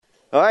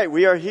All right,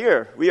 we are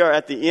here. We are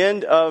at the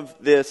end of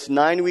this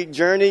 9-week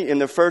journey in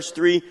the first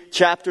 3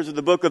 chapters of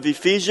the book of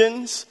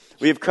Ephesians.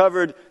 We have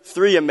covered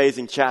 3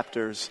 amazing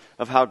chapters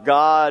of how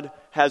God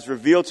has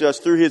revealed to us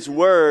through His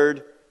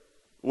Word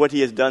what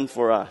He has done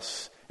for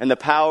us and the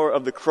power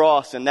of the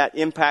cross and that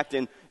impact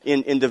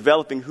in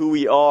developing who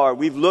we are.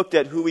 We've looked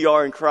at who we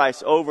are in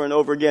Christ over and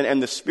over again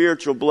and the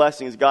spiritual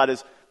blessings God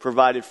has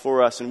provided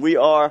for us. And we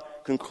are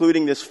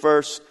concluding this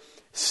first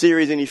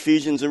series in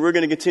Ephesians, and we're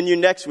going to continue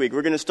next week.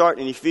 We're going to start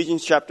in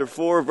Ephesians chapter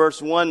 4,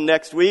 verse 1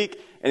 next week,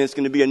 and it's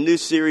going to be a new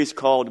series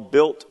called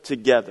Built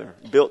Together.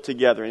 Built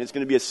Together. And it's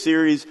going to be a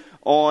series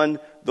on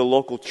the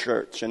local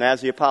church. And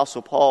as the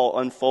Apostle Paul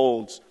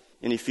unfolds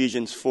in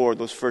Ephesians 4,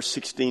 those first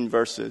 16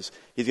 verses,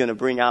 he's going to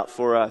bring out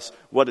for us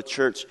what a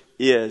church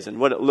is and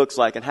what it looks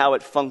like and how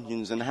it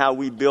functions and how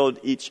we build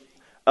each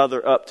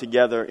other up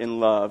together in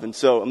love. And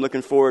so I'm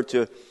looking forward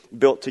to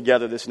Built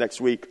Together this next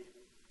week.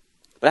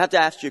 But I have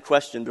to ask you a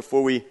question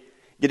before we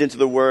get into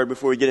the Word,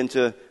 before we get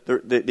into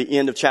the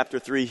end of chapter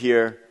 3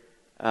 here,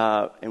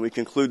 and we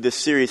conclude this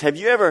series. Have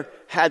you ever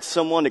had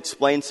someone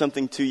explain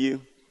something to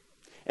you,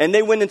 and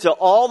they went into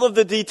all of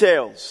the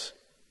details?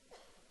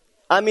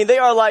 I mean, they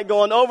are like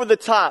going over the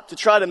top to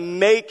try to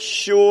make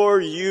sure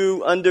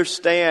you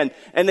understand,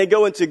 and they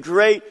go into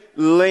great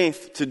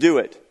length to do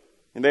it.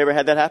 Have you ever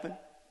had that happen?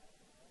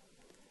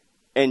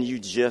 And you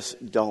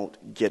just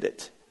don't get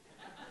it.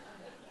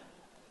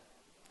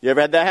 You ever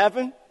had that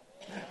happen?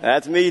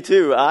 That's me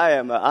too.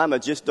 I'm a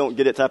just don't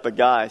get it type of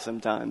guy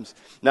sometimes.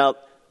 Now,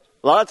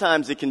 a lot of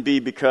times it can be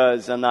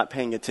because I'm not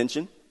paying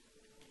attention.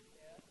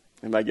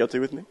 Anybody guilty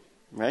with me?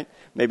 Right?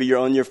 Maybe you're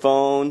on your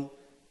phone,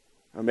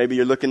 or maybe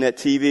you're looking at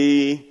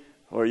TV,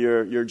 or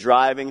you're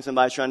driving,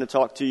 somebody's trying to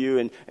talk to you,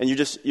 and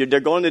they're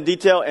going into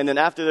detail, and then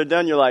after they're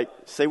done, you're like,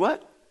 say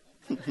what?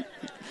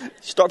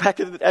 Start back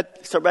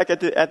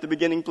at the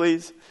beginning,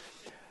 please.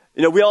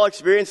 You know, we all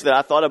experience that.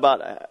 I thought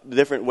about the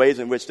different ways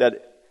in which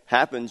that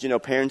happens,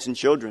 parents and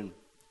children.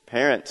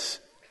 Parents,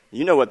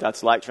 you know what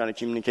that's like trying to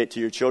communicate to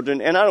your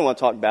children. And I don't want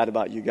to talk bad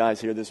about you guys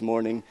here this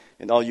morning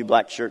and all you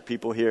black shirt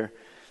people here.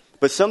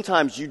 But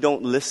sometimes you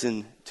don't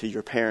listen to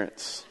your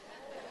parents.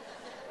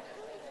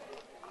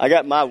 I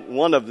got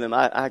one of them.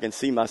 I can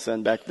see my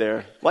son back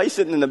there. Why are you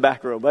sitting in the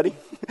back row, buddy?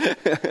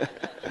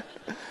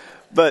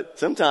 But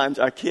sometimes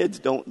our kids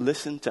don't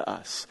listen to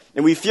us.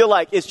 And we feel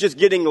like it's just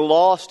getting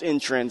lost in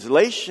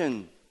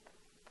translation.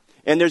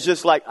 And there's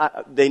just like,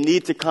 they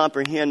need to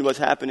comprehend what's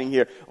happening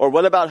here. Or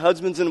what about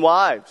husbands and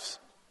wives?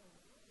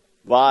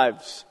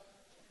 Wives.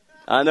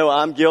 I know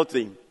I'm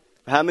guilty.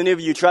 How many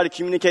of you try to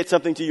communicate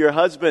something to your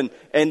husband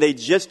and they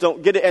just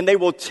don't get it? And they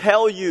will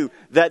tell you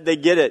that they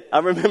get it. I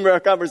remember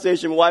a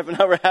conversation my wife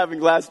and I were having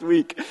last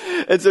week.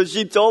 And so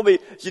she told me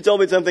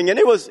something, and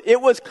it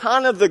was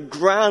kind of the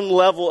ground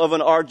level of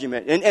an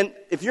argument. And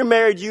if you're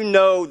married, you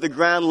know the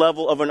ground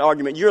level of an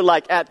argument. You're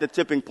like at the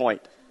tipping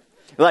point.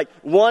 Like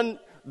one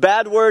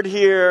bad word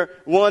here,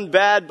 one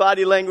bad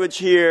body language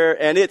here,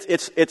 and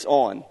it's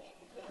on,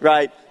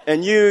 right?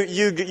 And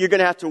you're going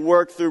to have to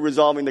work through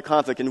resolving the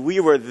conflict. And we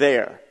were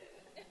there.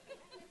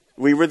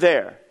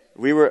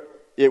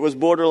 It was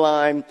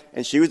borderline,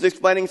 and she was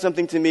explaining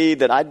something to me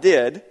that I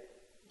did,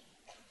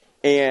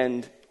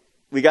 and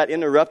we got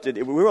interrupted.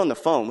 We were on the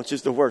phone, which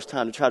is the worst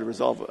time to try to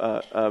resolve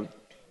a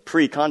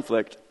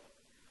pre-conflict.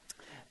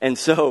 And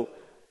so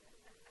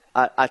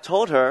I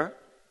told her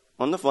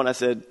on the phone, I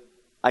said,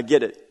 I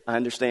get it. I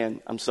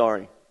understand. I'm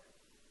sorry.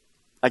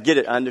 I get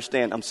it. I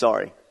understand. I'm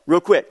sorry.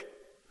 Real quick.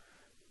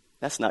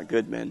 That's not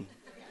good, man.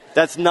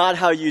 That's not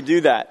how you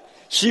do that.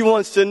 She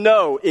wants to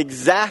know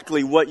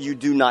exactly what you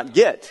do not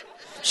get.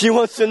 She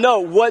wants to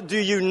know, what do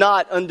you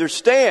not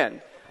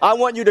understand? I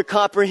want you to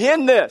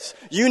comprehend this.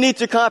 You need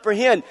to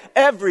comprehend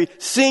every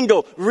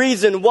single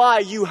reason why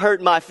you hurt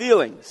my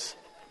feelings.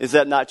 Is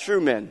that not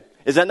true, men?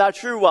 Is that not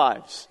true,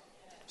 wives?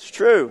 It's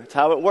true. It's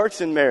how it works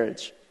in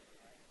marriage.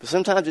 But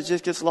sometimes it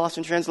just gets lost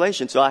in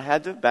translation. So I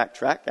had to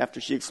backtrack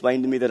after she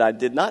explained to me that I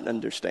did not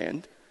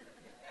understand.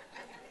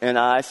 And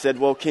I said,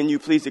 well, can you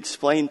please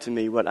explain to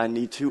me what I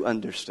need to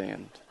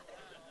understand?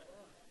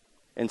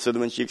 And so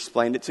when she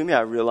explained it to me,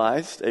 I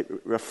realized it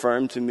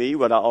affirmed to me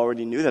what I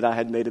already knew, that I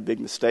had made a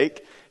big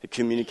mistake. It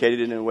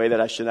communicated in a way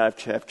that I should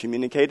not have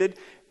communicated.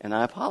 And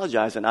I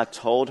apologized. And I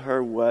told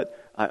her what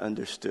I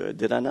understood.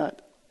 Did I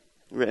not?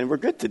 And we're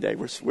good today.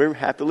 We're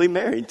happily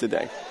married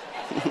today.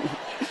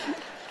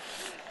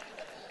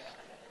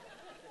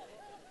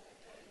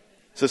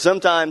 So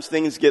sometimes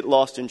things get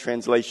lost in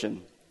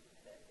translation.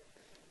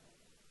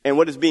 And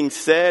what is being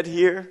said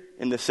here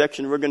in the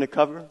section we're going to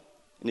cover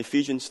in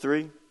Ephesians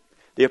 3,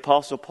 the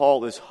Apostle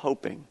Paul is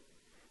hoping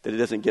that it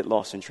doesn't get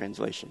lost in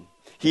translation.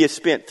 He has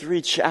spent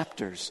 3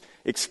 chapters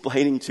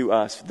explaining to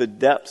us the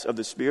depths of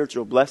the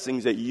spiritual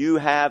blessings that you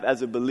have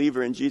as a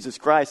believer in Jesus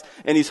Christ.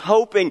 And he's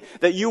hoping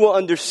that you will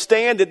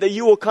understand it, that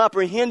you will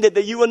comprehend it,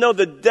 that you will know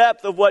the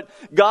depth of what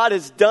God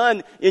has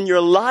done in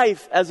your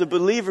life as a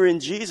believer in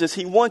Jesus.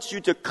 He wants you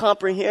to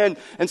comprehend.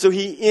 And so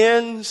he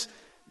ends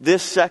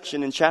this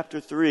section in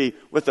chapter 3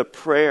 with a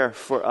prayer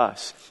for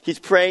us. He's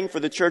praying for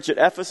the church at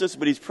Ephesus,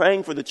 but he's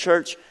praying for the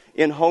church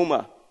in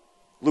Houma,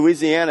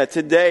 Louisiana,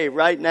 today,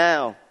 right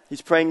now.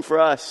 He's praying for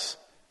us.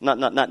 Not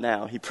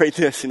now. He prayed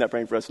this. He's not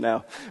praying for us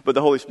now. But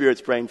the Holy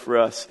Spirit's praying for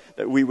us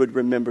that we would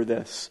remember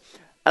this.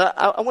 And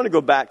I want to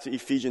go back to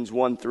Ephesians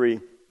 1:3.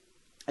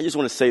 I just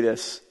want to say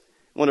this.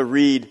 I want to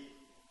read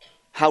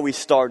how we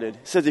started.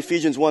 It says,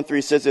 Ephesians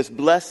 1:3 says this,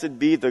 "Blessed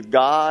be the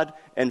God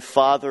and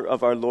Father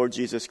of our Lord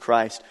Jesus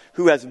Christ,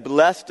 who has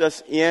blessed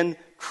us in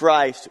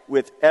Christ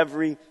with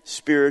every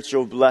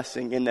spiritual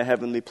blessing in the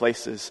heavenly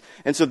places."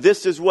 And so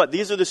this is what?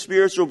 These are the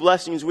spiritual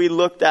blessings we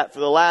looked at for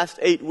the last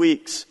 8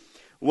 weeks.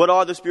 What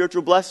are the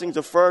spiritual blessings?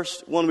 The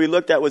first one we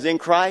looked at was in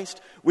Christ.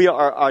 We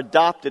are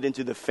adopted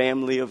into the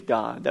family of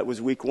God. That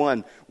was week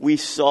 1. We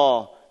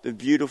saw the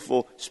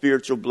beautiful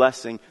spiritual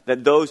blessing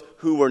that those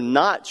who were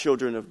not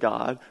children of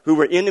God, who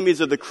were enemies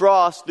of the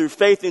cross, through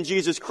faith in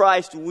Jesus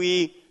Christ,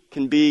 we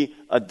can be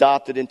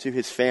adopted into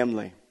his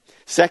family.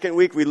 Second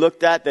week, we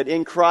looked at that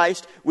in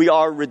Christ, we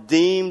are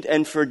redeemed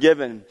and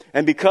forgiven.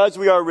 And because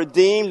we are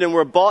redeemed and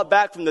we're bought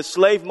back from the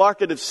slave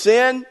market of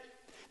sin,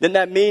 then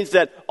that means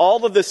that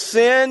all of the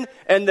sin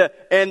and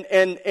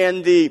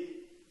the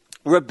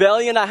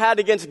rebellion I had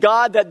against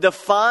God that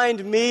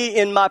defined me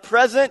in my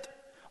present,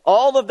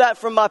 all of that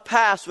from my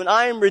past, when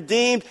I am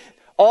redeemed,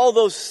 all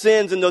those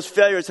sins and those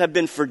failures have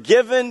been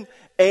forgiven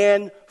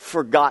and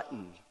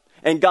forgotten.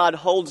 And God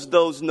holds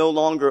those no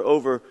longer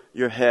over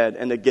your head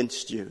and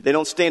against you. They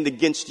don't stand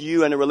against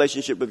you in a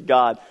relationship with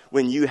God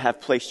when you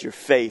have placed your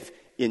faith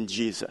in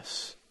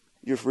Jesus.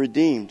 You're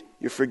redeemed.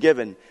 You're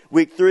forgiven.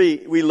 Week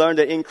 3, we learned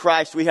that in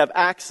Christ we have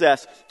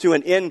access to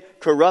an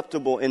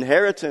incorruptible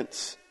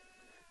inheritance.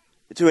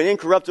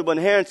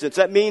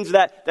 That means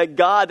that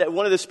God, that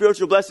one of the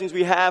spiritual blessings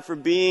we have for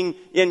being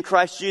in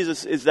Christ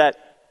Jesus is that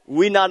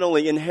we not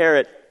only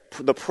inherit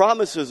the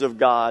promises of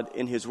God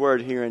in his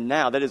word here and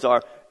now, that is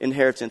our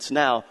inheritance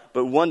now,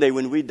 but one day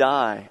when we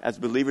die as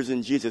believers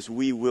in Jesus,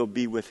 we will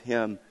be with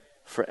him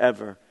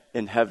forever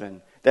in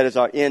heaven. That is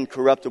our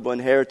incorruptible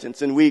inheritance.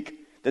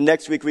 The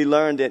next week we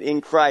learned that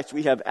in Christ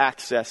we have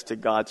access to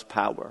God's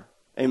power.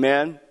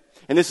 Amen?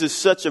 And this is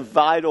such a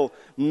vital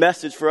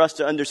message for us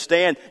to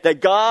understand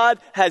that God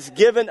has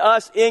given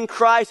us in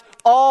Christ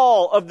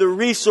all of the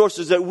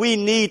resources that we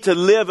need to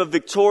live a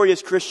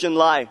victorious Christian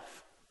life.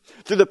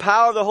 Through the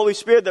power of the Holy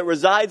Spirit that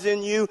resides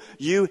in you,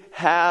 you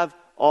have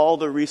all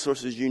the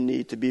resources you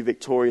need to be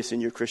victorious in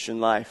your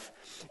Christian life.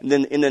 And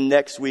then in the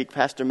next week,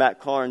 Pastor Matt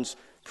Carnes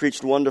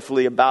preached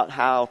wonderfully about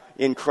how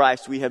in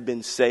Christ we have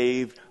been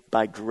saved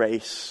by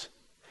grace.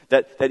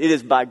 That it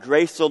is by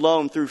grace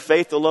alone, through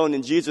faith alone,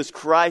 in Jesus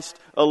Christ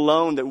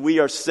alone that we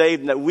are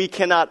saved, and that we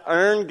cannot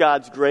earn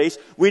God's grace.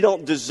 We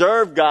don't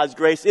deserve God's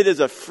grace. It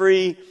is a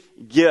free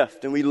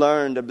gift. And we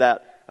learned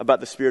about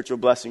the spiritual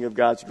blessing of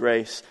God's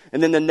grace.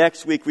 And then the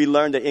next week we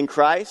learned that in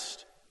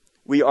Christ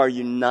we are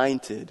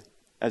united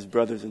as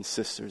brothers and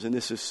sisters. And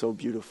this is so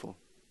beautiful.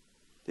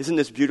 Isn't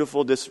this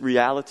beautiful, this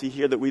reality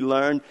here that we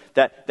learned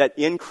that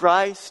in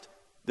Christ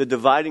the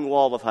dividing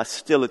wall of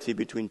hostility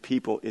between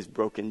people is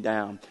broken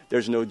down.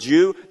 There's no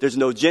Jew, there's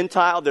no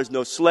Gentile, there's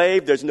no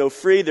slave, there's no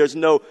free, there's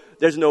no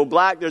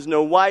black, there's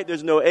no white,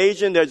 there's no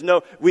Asian,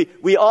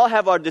 we all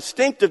have our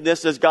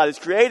distinctiveness as God has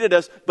created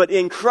us, but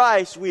in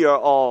Christ we are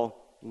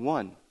all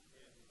one.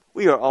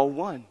 We are all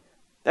one.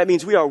 That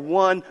means we are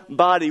one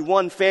body,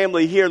 one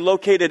family here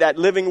located at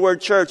Living Word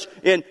Church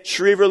in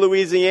Schriever,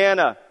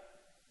 Louisiana.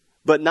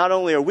 But not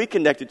only are we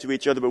connected to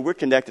each other, but we're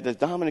connected, as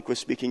Dominic was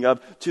speaking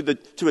of,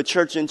 to a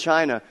church in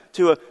China,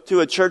 to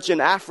a church in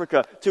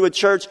Africa, to a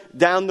church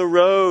down the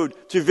road,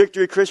 to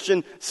Victory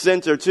Christian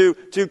Center,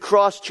 to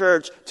Cross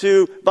Church,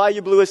 to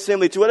Bayou Blue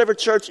Assembly, to whatever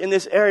church in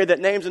this area that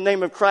names the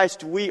name of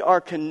Christ. We are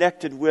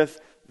connected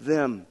with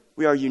them.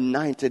 We are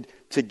united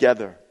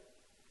together.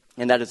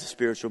 And that is a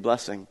spiritual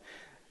blessing.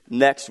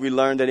 Next, we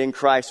learned that in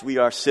Christ we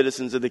are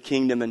citizens of the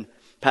kingdom, and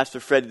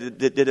Pastor Fred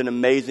did an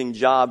amazing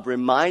job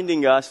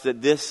reminding us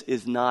that this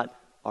is not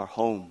our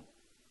home.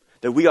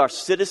 That we are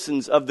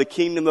citizens of the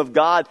kingdom of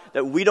God,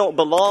 that we don't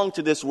belong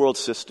to this world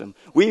system.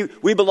 We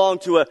belong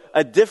to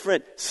a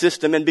different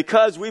system. And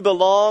because we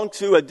belong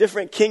to a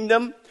different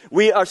kingdom,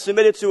 we are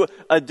submitted to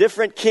a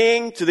different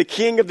king, to the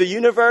king of the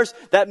universe.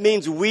 That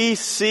means we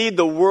see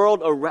the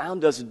world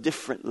around us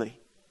differently.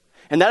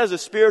 And that is a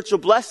spiritual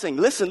blessing.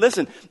 Listen.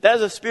 That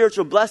is a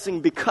spiritual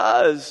blessing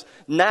because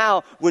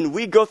now when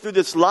we go through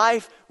this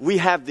life, we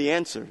have the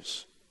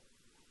answers.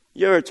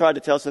 You ever tried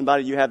to tell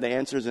somebody you have the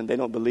answers and they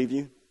don't believe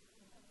you?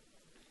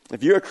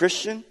 If you're a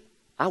Christian,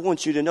 I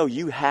want you to know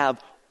you have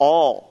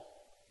all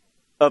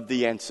of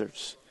the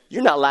answers.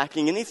 You're not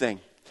lacking anything.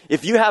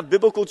 If you have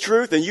biblical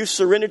truth and you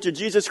surrender to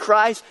Jesus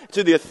Christ,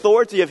 to the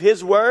authority of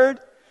His Word,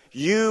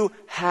 you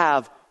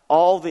have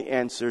all the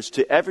answers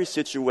to every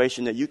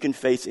situation that you can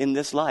face in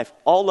this life.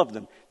 All of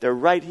them. They're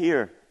right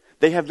here.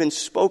 They have been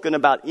spoken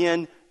about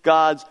in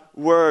God's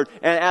Word.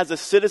 And as a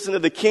citizen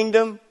of the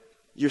kingdom,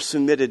 you're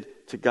submitted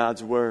to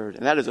God's Word.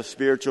 And that is a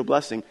spiritual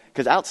blessing.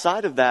 Because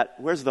outside of that,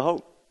 where's the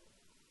hope?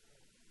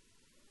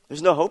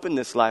 There's no hope in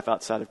this life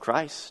outside of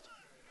Christ.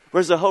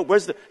 Where's the hope?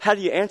 How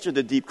do you answer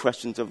the deep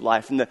questions of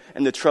life and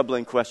the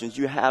troubling questions?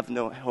 You have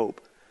no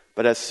hope.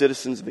 But as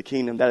citizens of the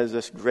kingdom, that is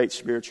a great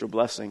spiritual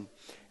blessing.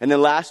 And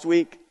then last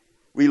week,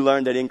 we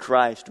learned that in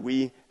Christ,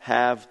 we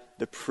have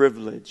the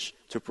privilege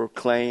to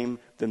proclaim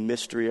the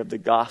mystery of the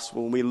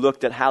gospel. And we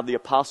looked at how the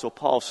Apostle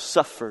Paul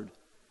suffered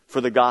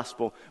for the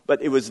gospel.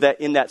 But it was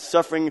that in that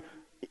suffering,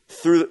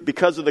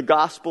 because of the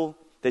gospel,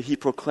 that he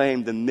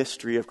proclaimed the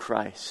mystery of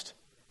Christ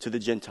to the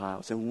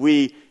Gentiles. And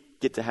we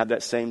get to have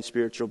that same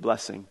spiritual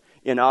blessing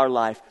in our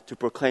life to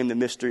proclaim the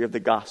mystery of the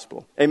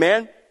gospel.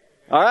 Amen?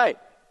 All right.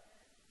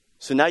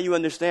 So now you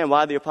understand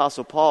why the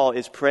Apostle Paul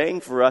is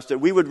praying for us that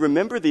we would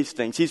remember these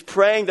things. He's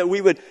praying that we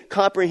would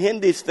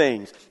comprehend these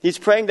things. He's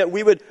praying that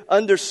we would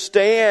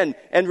understand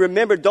and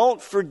remember.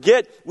 Don't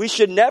forget. We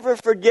should never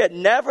forget.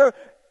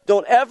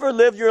 Don't ever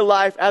live your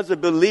life as a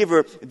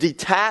believer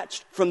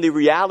detached from the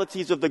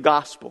realities of the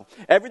gospel.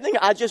 Everything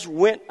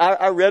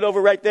I read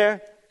over right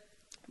there,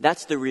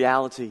 that's the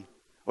reality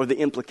or the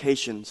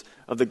implications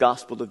of the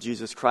gospel of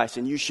Jesus Christ.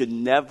 And you should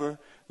never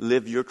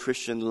live your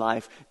Christian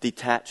life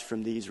detached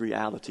from these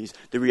realities.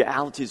 The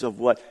realities of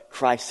what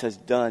Christ has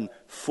done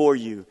for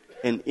you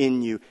and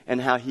in you,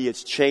 and how he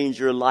has changed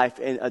your life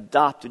and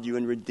adopted you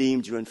and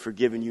redeemed you and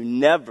forgiven you.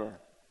 Never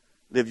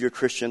live your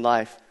Christian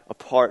life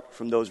apart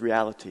from those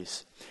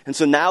realities. And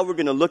so now we're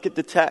going to look at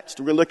the text.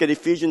 We're going to look at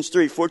Ephesians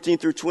 3, 14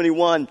 through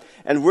 21,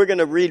 and we're going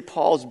to read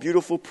Paul's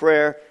beautiful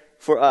prayer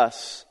for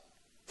us,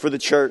 for the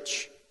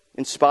church,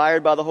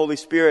 inspired by the Holy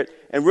Spirit.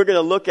 And we're going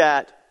to look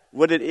at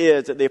what it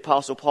is that the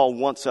Apostle Paul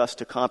wants us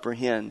to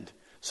comprehend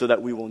so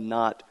that we will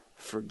not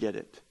forget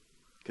it.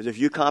 Because if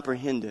you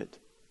comprehend it,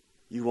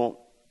 you won't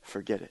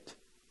forget it.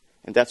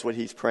 And that's what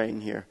he's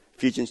praying here.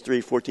 Ephesians 3,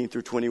 14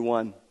 through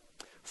 21.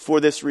 For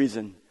this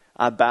reason,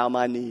 I bow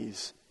my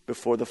knees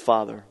before the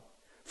Father,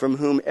 from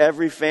whom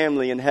every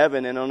family in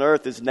heaven and on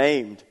earth is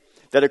named,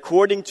 that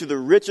according to the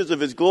riches of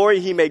his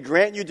glory, he may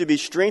grant you to be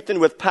strengthened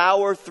with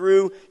power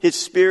through his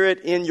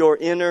Spirit in your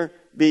inner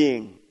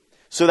being,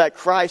 so that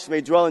Christ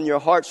may dwell in your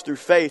hearts through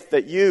faith,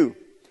 that you,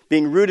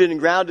 being rooted and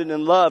grounded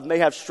in love, may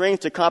have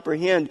strength to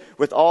comprehend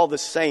with all the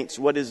saints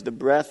what is the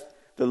breadth,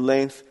 the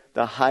length,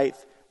 the height,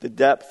 the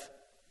depth,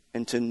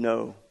 and to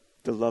know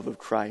the love of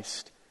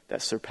Christ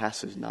that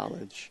surpasses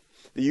knowledge,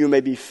 that you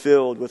may be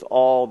filled with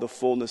all the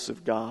fullness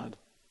of God.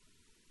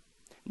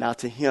 Now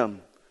to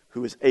him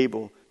who is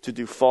able to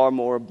do far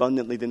more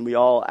abundantly than we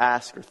all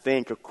ask or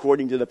think,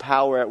 according to the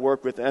power at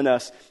work within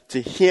us,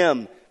 to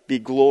him be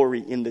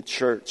glory in the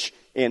church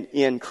and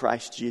in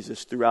Christ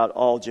Jesus throughout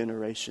all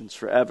generations,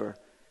 forever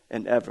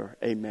and ever.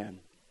 Amen.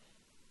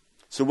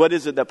 So what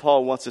is it that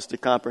Paul wants us to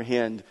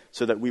comprehend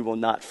so that we will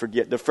not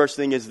forget? The first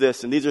thing is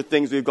this, and these are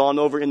things we've gone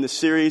over in the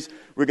series.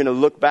 We're going to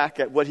look back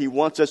at what he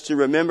wants us to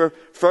remember.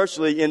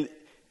 Firstly,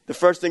 the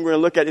first thing we're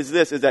going to look at is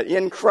this, is that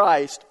in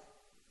Christ,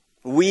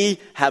 we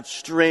have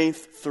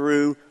strength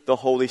through the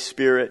Holy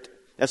Spirit.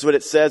 That's what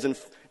it says in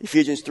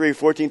Ephesians 3,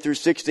 14 through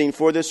 16.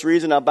 For this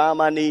reason I bow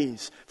my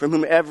knees, from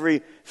whom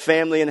every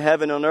family in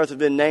heaven and on earth have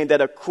been named,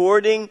 that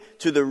according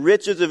to the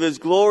riches of his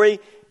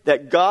glory,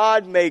 that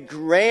God may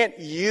grant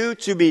you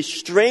to be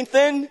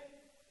strengthened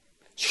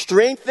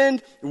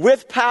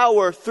with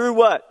power through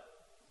what?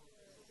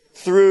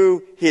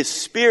 Through his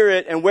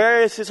Spirit. And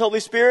where is his Holy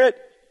Spirit?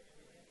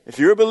 If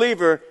you're a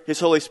believer, his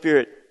Holy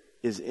Spirit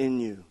is in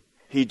you.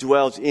 He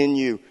dwells in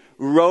you.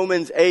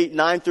 Romans 8,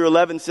 9 through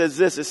 11 says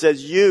this. It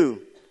says,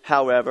 you,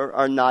 however,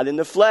 are not in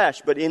the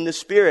flesh, but in the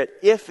Spirit,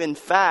 if in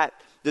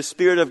fact the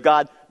Spirit of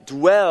God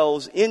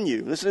dwells in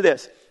you. Listen to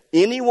this.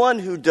 Anyone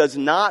who does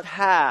not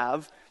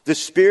have the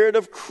Spirit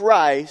of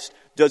Christ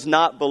does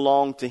not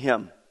belong to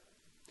him.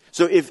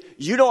 So if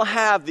you don't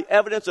have the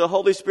evidence of the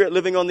Holy Spirit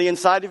living on the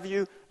inside of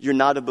you, you're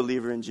not a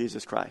believer in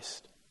Jesus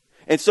Christ.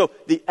 And so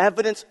the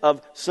evidence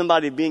of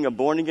somebody being a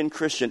born-again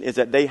Christian is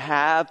that they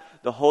have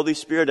the Holy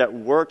Spirit at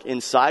work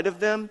inside of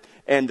them,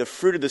 and the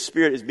fruit of the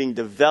Spirit is being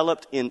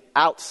developed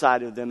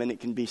outside of them, and it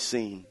can be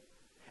seen.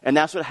 And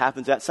that's what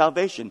happens at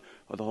salvation.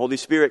 Well, the Holy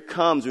Spirit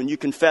comes when you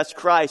confess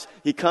Christ.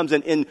 He comes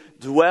and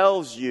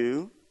indwells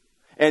you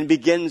and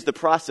begins the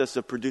process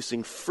of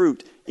producing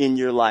fruit in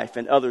your life.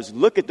 And others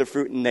look at the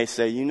fruit and they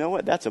say, you know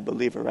what? That's a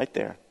believer right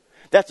there.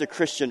 That's a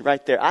Christian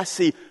right there. I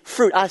see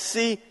fruit. I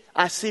see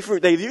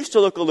fruit. They used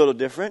to look a little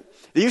different.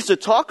 They used to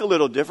talk a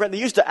little different. They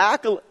used to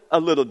act a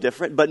little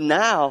different. But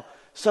now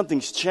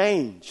something's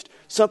changed.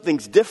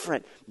 Something's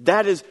different.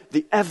 That is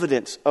the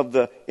evidence of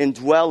the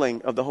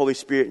indwelling of the Holy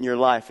Spirit in your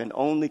life. And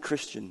only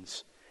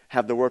Christians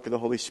have the work of the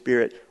Holy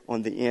Spirit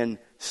on the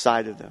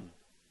inside of them.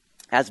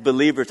 As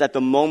believers, at the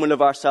moment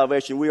of our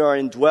salvation, we are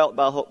indwelt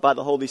by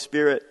the Holy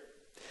Spirit.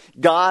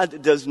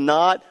 God does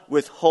not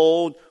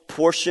withhold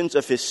portions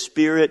of his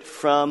Spirit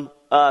from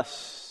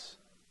us.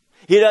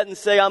 He doesn't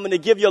say, I'm going to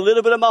give you a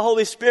little bit of my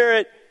Holy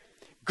Spirit.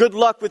 Good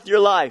luck with your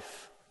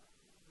life.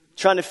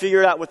 Trying to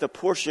figure it out with a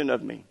portion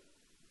of me.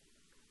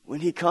 When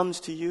he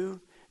comes to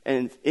you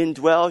and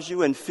indwells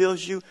you and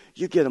fills you,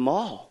 you get them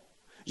all.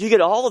 You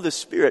get all of the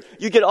Spirit.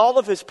 You get all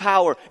of his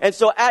power. And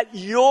so at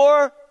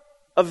your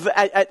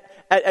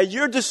At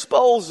your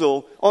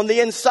disposal, on the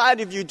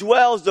inside of you,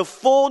 dwells the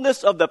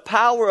fullness of the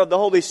power of the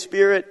Holy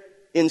Spirit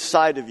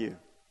inside of you.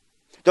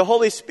 The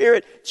Holy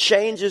Spirit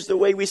changes the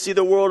way we see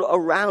the world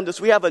around us.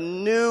 We have a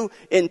new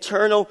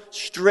internal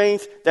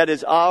strength that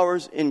is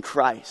ours in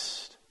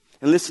Christ.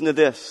 And listen to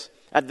this.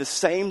 At the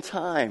same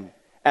time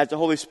as the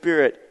Holy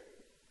Spirit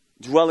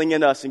dwelling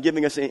in us and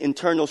giving us an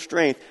internal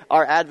strength,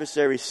 our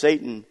adversary,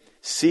 Satan,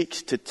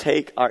 seeks to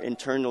take our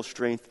internal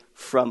strength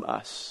from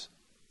us.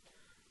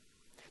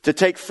 To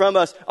take from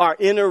us our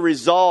inner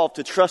resolve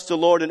to trust the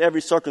Lord in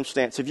every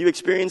circumstance. Have you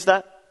experienced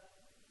that?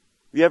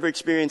 Have you ever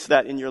experienced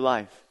that in your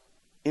life?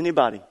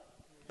 Anybody?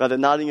 By the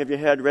nodding of your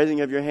head,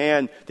 raising of your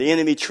hand, the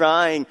enemy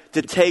trying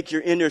to take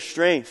your inner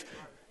strength.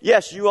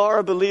 Yes, you are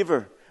a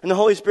believer. And the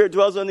Holy Spirit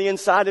dwells on the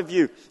inside of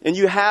you. And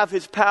you have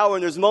His power.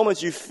 And there's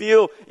moments you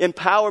feel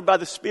empowered by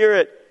the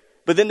Spirit.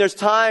 But then there's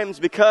times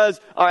because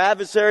our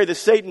adversary, the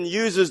Satan,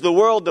 uses the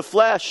world, the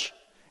flesh.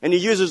 And he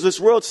uses this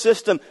world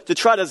system to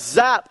try to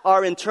zap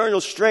our internal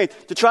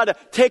strength. To try to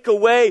take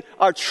away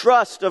our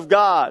trust of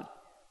God.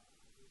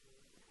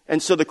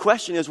 And so the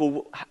question is,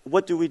 well,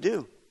 what do we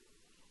do?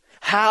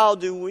 How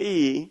do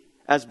we,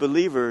 as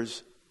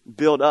believers,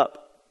 build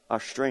up our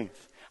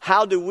strength?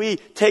 How do we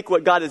take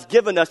what God has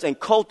given us and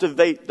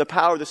cultivate the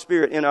power of the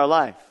Spirit in our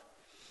life?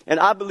 And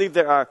I believe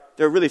there are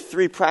really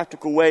three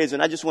practical ways,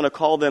 and I just want to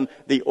call them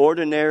the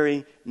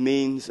ordinary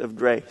means of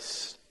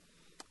grace.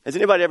 Has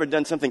anybody ever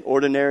done something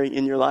ordinary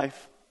in your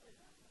life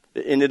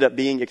that ended up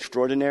being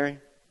extraordinary?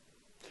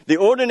 The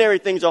ordinary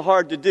things are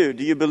hard to do.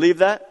 Do you believe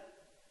that?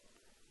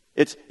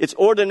 It's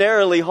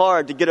ordinarily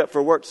hard to get up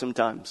for work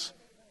sometimes.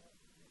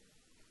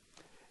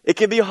 It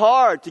can be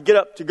hard to get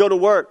up to go to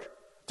work,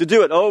 to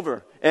do it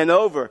over and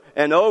over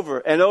and over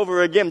and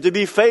over again, to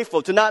be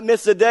faithful, to not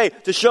miss a day,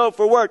 to show up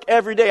for work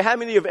every day. How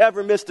many have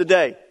ever missed a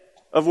day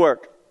of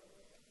work?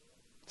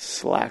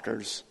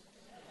 Slackers.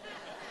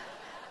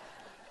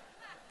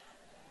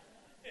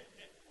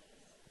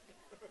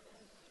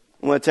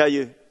 I want to tell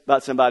you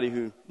about somebody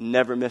who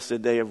never missed a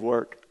day of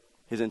work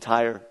his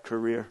entire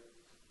career.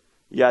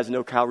 You guys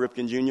know Cal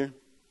Ripken Jr.?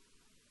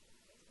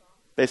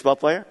 Baseball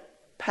player?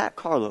 Pat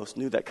Carlos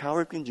knew that Cal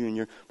Ripken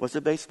Jr. was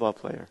a baseball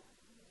player.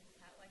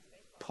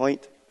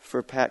 Point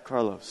for Pat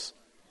Carlos.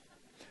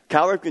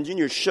 Cal Ripken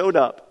Jr. showed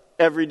up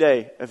every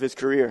day of his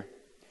career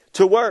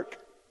to work.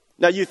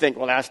 Now you think,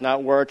 well, that's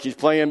not work. He's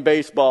playing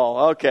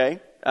baseball. Okay,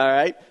 all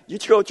right. You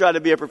go try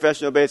to be a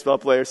professional baseball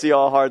player. See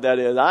how hard that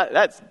is.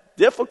 That's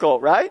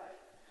difficult, right?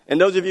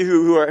 And those of you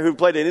who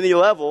played at any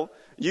level,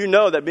 you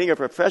know that being a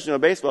professional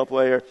baseball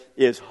player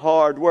is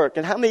hard work.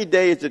 And how many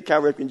days did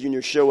Cal Ripken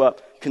Jr. show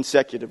up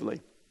consecutively?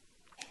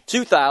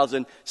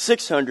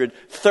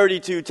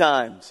 2,632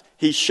 times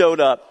he showed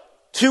up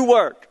to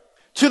work,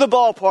 to the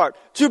ballpark,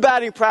 to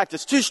batting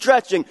practice, to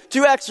stretching,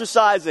 to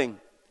exercising,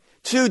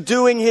 to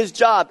doing his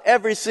job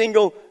every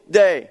single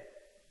day.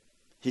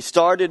 He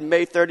started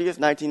May 30th,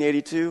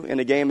 1982 in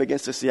a game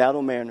against the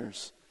Seattle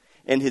Mariners.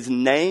 And his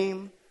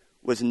name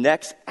was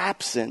next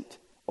absent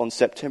on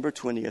September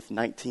 20th,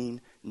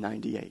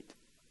 1998.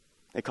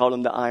 They called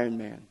him the Iron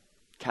Man,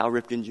 Cal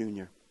Ripken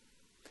Jr.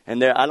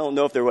 And I don't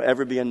know if there will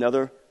ever be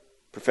another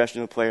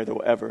professional player that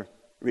will ever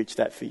reach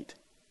that feat.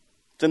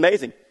 It's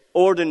amazing.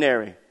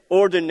 Ordinary,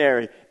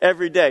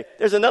 every day.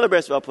 There's another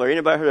baseball player.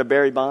 Anybody heard of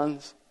Barry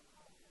Bonds?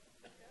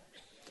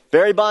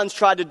 Barry Bonds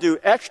tried to do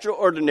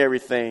extraordinary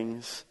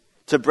things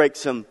to break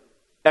some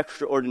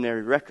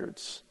extraordinary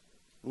records.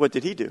 What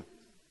did he do?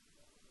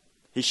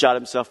 He shot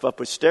himself up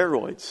with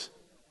steroids.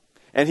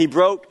 And he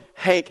broke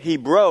Hank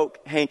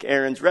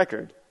Aaron's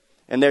record.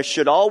 And there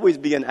should always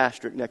be an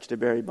asterisk next to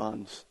Barry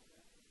Bonds'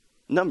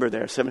 number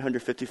there,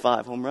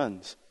 755 home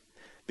runs.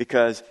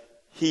 Because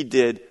he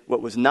did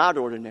what was not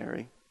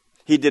ordinary.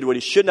 He did what he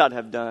should not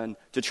have done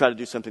to try to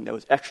do something that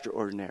was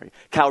extraordinary.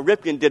 Cal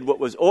Ripken did what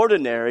was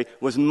ordinary,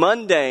 was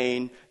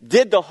mundane,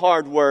 did the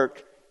hard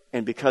work,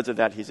 and because of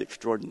that, he's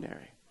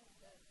extraordinary.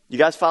 You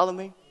guys follow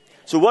me?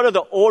 So what are the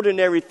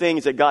ordinary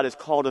things that God has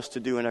called us to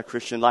do in our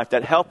Christian life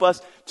that help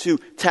us to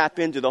tap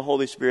into the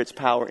Holy Spirit's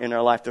power in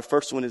our life? The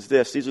first one is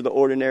this. These are the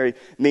ordinary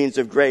means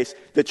of grace.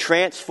 The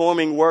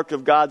transforming work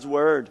of God's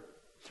Word.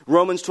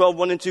 Romans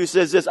 12:1-2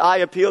 says this, I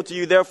appeal to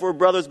you, therefore,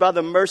 brothers, by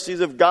the mercies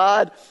of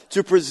God,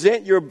 to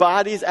present your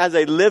bodies as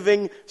a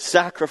living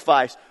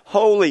sacrifice,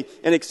 holy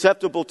and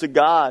acceptable to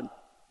God.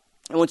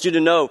 I want you to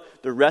know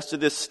the rest of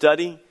this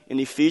study in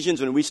Ephesians,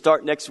 when we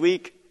start next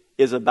week,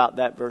 is about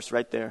that verse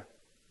right there.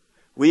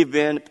 We've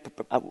been,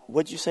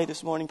 what did you say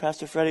this morning,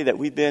 Pastor Freddie, that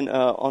we've been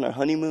on our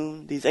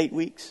honeymoon these 8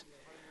 weeks?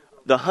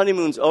 The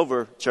honeymoon's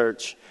over,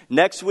 church.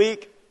 Next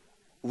week,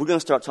 we're going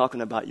to start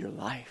talking about your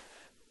life.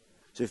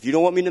 So if you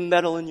don't want me to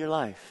meddle in your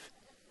life,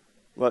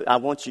 well,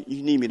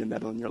 you need me to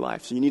meddle in your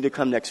life. So you need to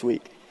come next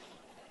week.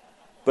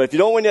 But if you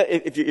don't want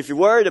to, if you're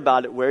worried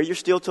about it, wear your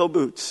steel-toe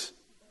boots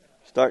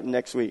starting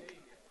next week.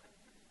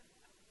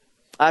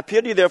 I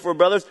appeal to you, therefore,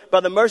 brothers, by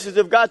the mercies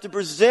of God, to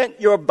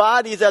present your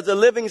bodies as a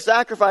living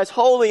sacrifice,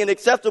 holy and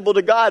acceptable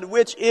to God,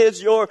 which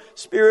is your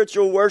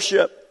spiritual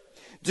worship.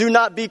 Do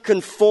not be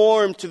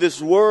conformed to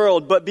this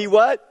world, but be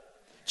what?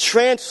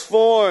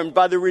 transformed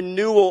by the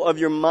renewal of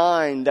your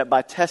mind, that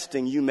by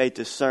testing you may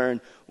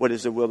discern what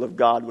is the will of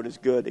God, what is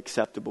good,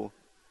 acceptable,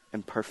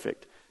 and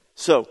perfect.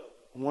 So,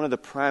 one of the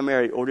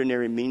primary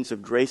ordinary means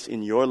of grace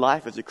in your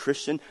life as a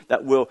Christian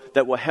that will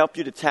help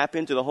you to tap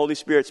into the Holy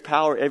Spirit's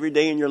power every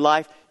day in your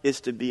life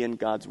is to be in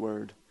God's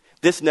Word.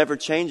 This never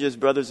changes,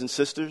 brothers and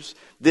sisters.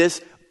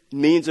 This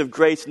means of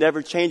grace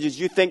never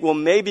changes. You think, well,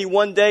 maybe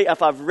one day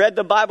if I've read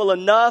the Bible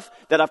enough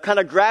that I've kind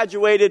of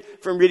graduated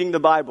from reading the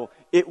Bible.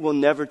 It will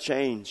never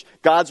change.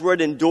 God's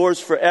Word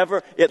endures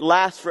forever. It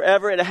lasts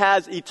forever. It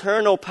has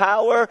eternal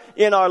power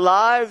in our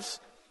lives.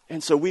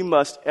 And so we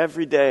must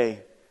every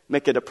day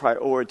make it a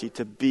priority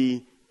to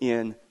be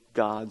in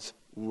God's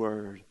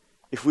Word.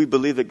 If we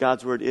believe that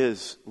God's Word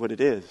is what it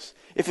is.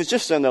 If it's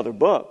just another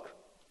book,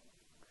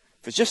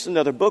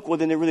 well,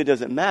 then it really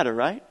doesn't matter,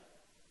 right?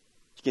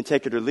 You can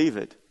take it or leave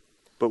it.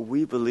 But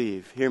we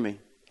believe, hear me,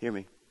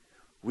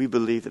 we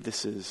believe that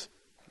this is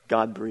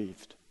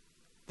God-breathed.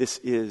 This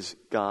is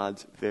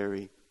God's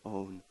very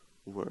own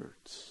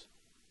words.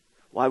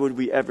 Why would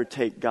we ever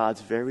take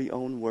God's very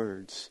own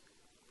words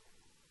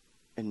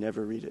and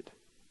never read it?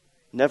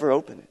 Never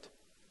open it.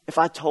 If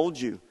I told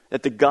you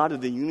that the God of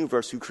the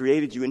universe who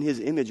created you in His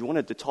image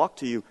wanted to talk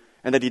to you,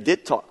 and that He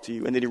did talk to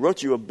you, and that He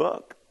wrote you a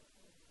book,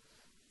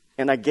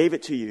 and I gave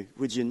it to you,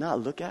 would you not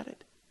look at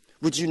it?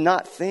 Would you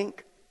not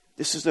think,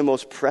 this is the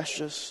most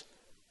precious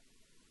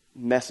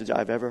message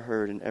I've ever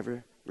heard and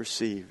ever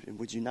received, and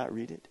would you not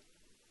read it?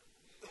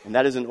 And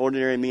that is an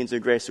ordinary means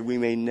of grace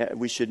that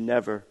we should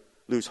never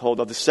lose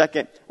hold of. The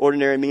second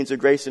ordinary means of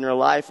grace in our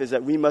life is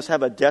that we must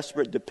have a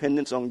desperate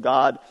dependence on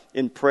God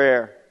in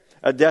prayer.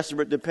 A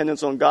desperate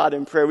dependence on God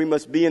in prayer. We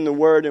must be in the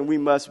Word and we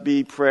must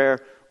be prayer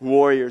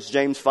warriors.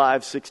 James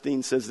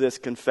 5:16 says this,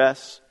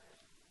 confess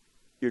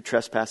your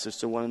trespasses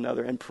to one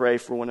another and pray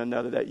for one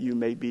another that you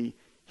may be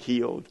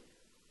healed.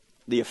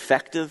 The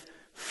effective,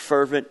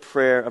 fervent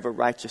prayer of a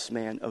righteous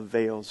man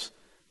avails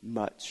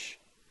much.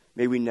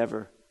 May we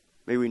never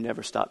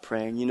stop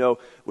praying. You know,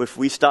 if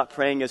we stop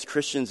praying as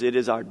Christians, it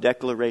is our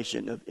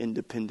declaration of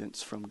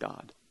independence from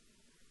God.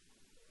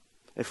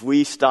 If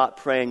we stop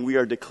praying, we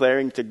are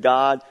declaring to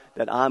God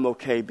that I'm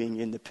okay being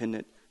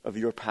independent of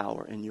your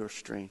power and your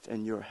strength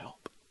and your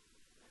help.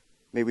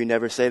 May we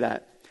never say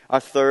that. Our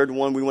third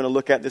one we want to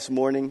look at this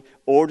morning,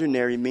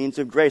 ordinary means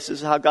of grace. This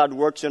is how God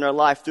works in our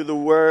life, through the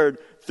Word,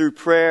 through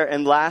prayer,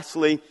 and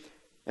lastly,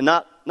 and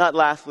not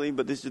lastly,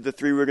 but these are the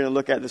three we're going to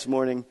look at this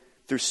morning,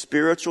 through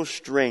spiritual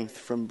strength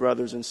from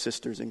brothers and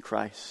sisters in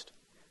Christ.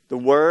 The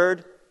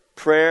Word,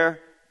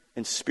 prayer,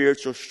 and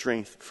spiritual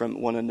strength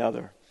from one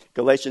another.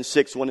 Galatians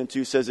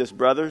 6:1-2 says this,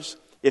 brothers,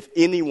 if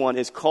anyone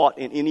is caught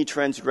in any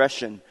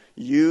transgression,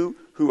 you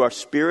who are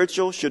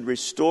spiritual should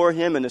restore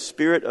him in a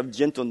spirit of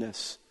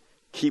gentleness.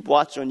 Keep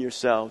watch on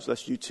yourselves,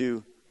 lest you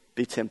too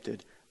be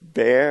tempted.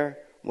 Bear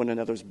one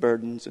another's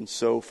burdens and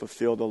so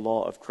fulfill the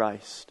law of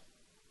Christ.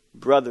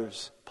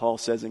 Brothers, Paul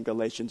says in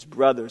Galatians,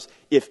 brothers,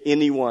 if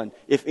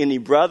any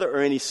brother or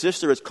any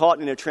sister is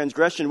caught in a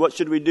transgression, what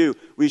should we do?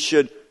 We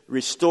should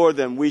restore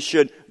them. We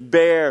should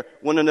bear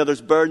one another's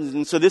burdens.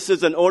 And so this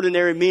is an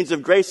ordinary means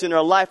of grace in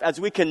our life. As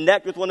we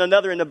connect with one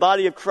another in the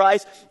body of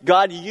Christ,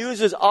 God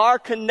uses our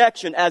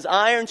connection as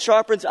iron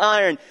sharpens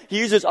iron. He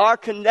uses our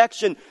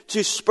connection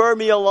to spur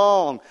me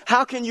along.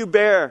 How can you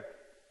bear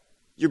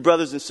your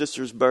brothers and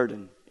sisters'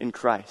 burden in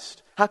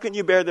Christ? How can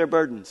you bear their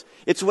burdens?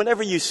 It's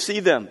whenever you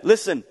see them.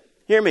 Listen,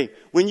 hear me.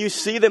 When you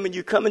see them and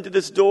you come into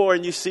this door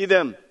and you see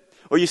them,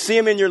 or you see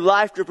them in your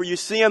life group, or you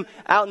see them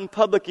out in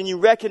public and you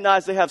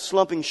recognize they have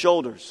slumping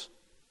shoulders.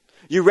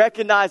 You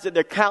recognize that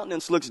their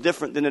countenance looks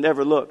different than it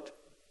ever looked.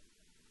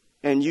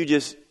 And you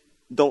just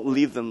don't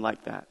leave them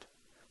like that.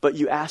 But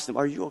you ask them,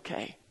 are you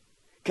okay?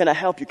 Can I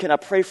help you? Can I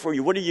pray for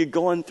you? What are you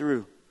going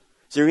through?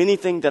 Is there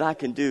anything that I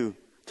can do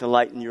to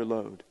lighten your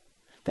load?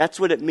 That's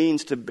what it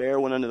means to bear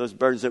one another's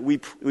burdens, that we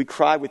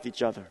cry with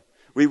each other.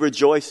 We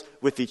rejoice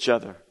with each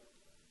other.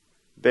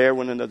 Bear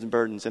one another's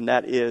burdens, and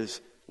that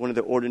is one of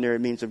the ordinary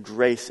means of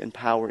grace and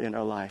power in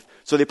our life.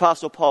 So the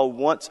Apostle Paul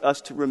wants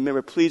us to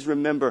remember, please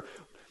remember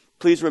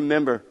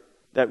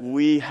that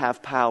we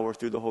have power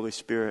through the Holy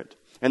Spirit.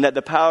 And that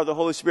the power of the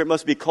Holy Spirit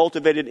must be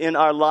cultivated in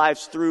our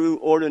lives through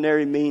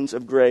ordinary means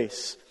of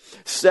grace.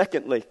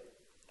 Secondly,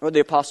 what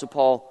the Apostle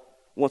Paul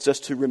wants us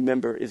to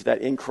remember is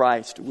that in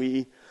Christ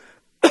we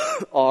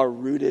are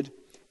rooted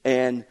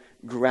and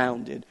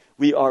grounded.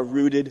 We are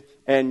rooted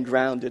and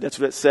grounded. That's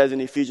what it says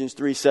in Ephesians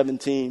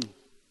 3:17.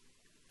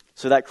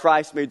 So that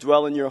Christ may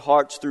dwell in your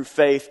hearts through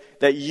faith,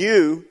 that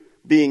you,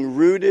 being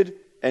rooted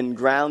and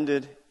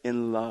grounded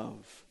in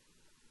love.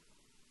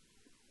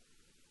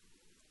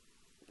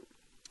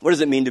 What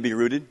does it mean to be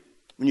rooted?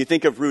 When you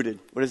think of rooted,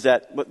 what is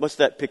that? What's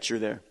that picture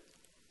there?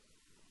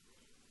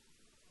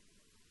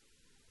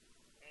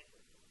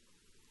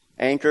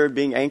 Anchored,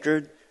 being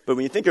anchored. But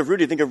when you think of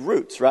rooted, you think of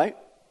roots, right?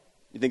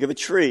 You think of a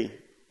tree.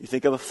 You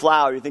think of a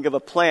flower. You think of a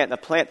plant. A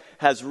plant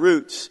has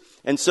roots.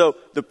 And so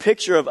the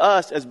picture of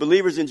us as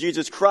believers in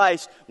Jesus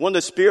Christ, one of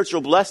the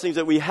spiritual blessings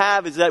that we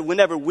have is that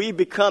whenever we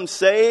become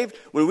saved,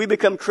 when we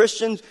become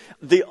Christians,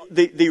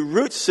 the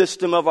root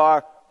system of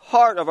our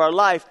heart of our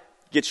life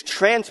gets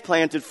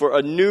transplanted for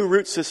a new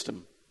root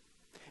system.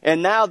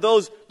 And now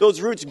those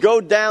roots go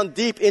down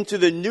deep into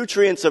the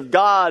nutrients of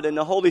God and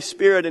the Holy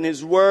Spirit and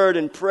His Word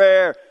and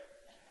prayer.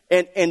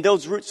 And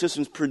those root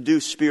systems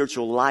produce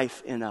spiritual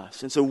life in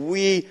us. And so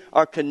we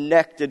are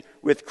connected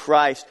with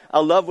Christ. I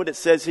love what it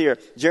says here.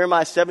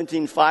 Jeremiah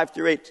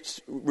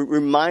 17:5-8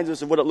 reminds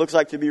us of what it looks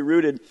like to be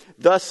rooted.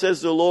 Thus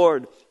says the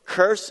Lord,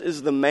 cursed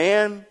is the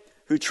man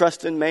who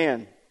trusts in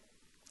man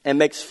and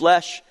makes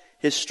flesh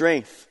his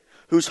strength,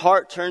 whose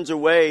heart turns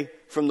away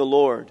from the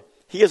Lord.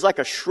 He is like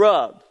a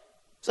shrub.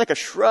 It's like a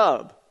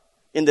shrub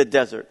in the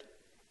desert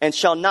and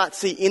shall not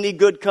see any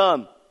good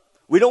come.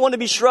 We don't want to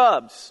be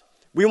shrubs.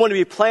 We want to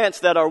be plants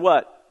that are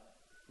what?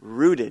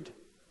 Rooted.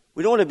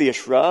 We don't want to be a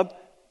shrub.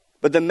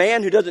 But the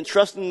man who doesn't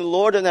trust in the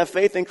Lord and have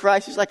faith in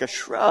Christ, he's like a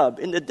shrub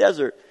in the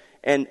desert.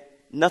 And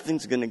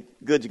nothing's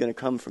good's going to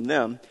come from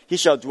them. He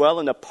shall dwell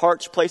in the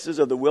parched places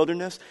of the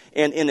wilderness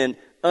and in an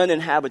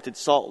uninhabited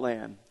salt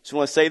land. So I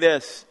want to say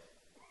this.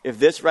 If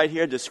this right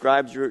here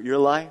describes your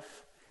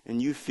life and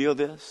you feel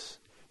this,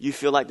 you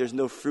feel like there's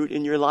no fruit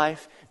in your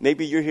life,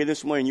 maybe you're here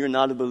this morning and you're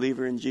not a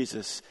believer in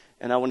Jesus.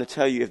 And I want to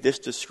tell you, if this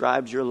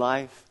describes your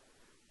life,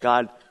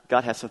 God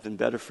has something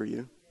better for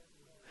you.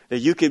 That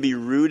you can be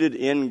rooted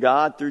in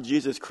God through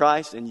Jesus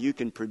Christ and you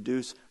can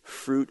produce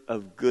fruit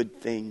of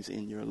good things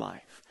in your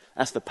life.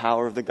 That's the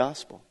power of the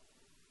gospel.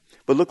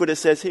 But look what it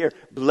says here.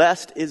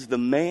 Blessed is the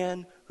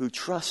man who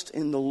trusts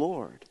in the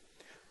Lord.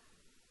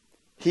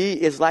 He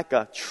is like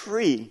a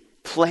tree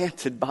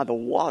planted by the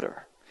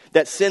water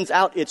that sends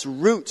out its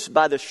roots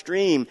by the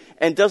stream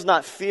and does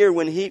not fear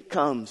when heat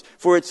comes,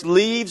 for its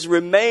leaves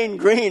remain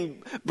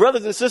green.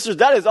 Brothers and sisters,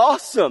 that is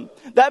awesome.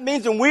 That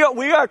means when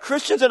we are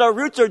Christians and our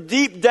roots are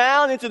deep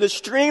down into the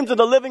streams of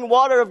the living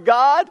water of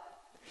God,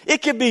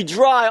 it can be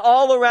dry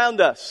all around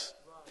us.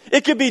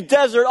 It could be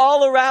desert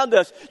all around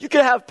us. You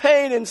can have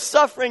pain and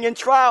suffering and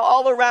trial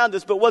all around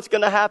us, but what's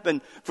going to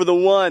happen for the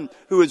one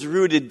who is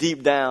rooted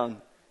deep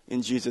down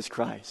in Jesus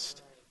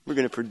Christ? We're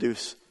going to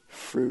produce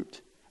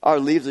fruit. Our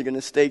leaves are going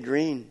to stay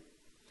green.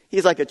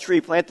 He's like a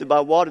tree planted by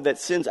water that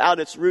sends out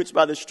its roots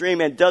by the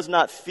stream and does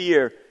not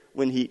fear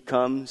when heat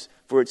comes,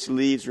 for its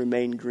leaves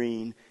remain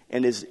green,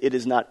 and it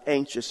is not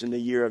anxious in the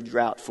year of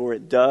drought, for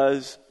it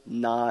does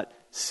not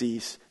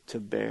cease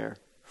to bear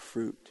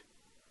fruit.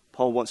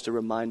 Paul wants to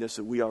remind us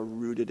that we are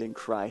rooted in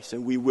Christ,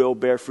 and we will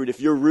bear fruit. If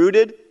you're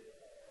rooted,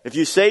 if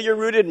you say you're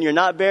rooted and you're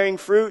not bearing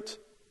fruit,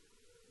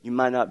 you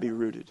might not be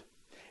rooted.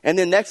 And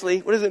then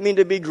nextly, what does it mean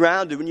to be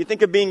grounded? When you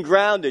think of being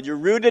grounded, you're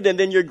rooted and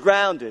then you're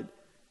grounded.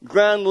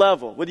 Ground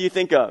level. What do you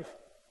think of?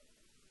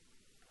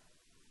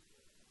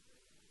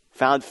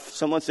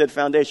 Someone said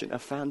foundation. A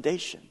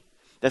foundation.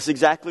 That's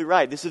exactly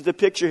right. This is the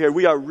picture here.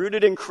 We are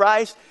rooted in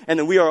Christ and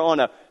then we are on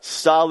a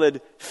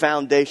solid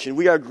foundation.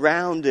 We are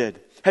grounded.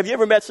 Have you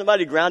ever met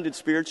somebody grounded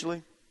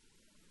spiritually?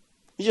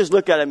 You just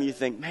look at them and you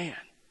think, man,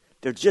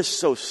 they're just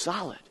so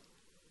solid.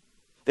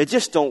 They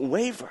just don't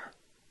waver.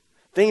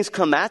 Things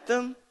come at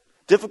them.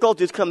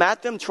 Difficulties come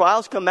at them,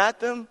 trials come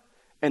at them,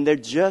 and they're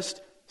just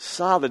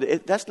solid.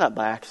 That's not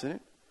by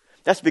accident.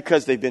 That's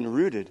because they've been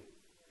rooted.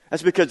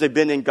 That's because they've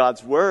been in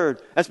God's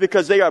Word. That's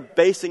because they are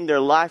basing their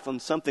life on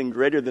something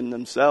greater than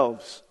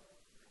themselves.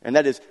 And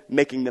that is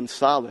making them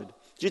solid.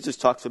 Jesus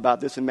talks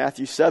about this in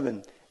Matthew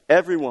 7.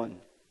 Everyone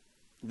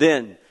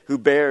then who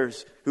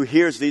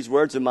hears these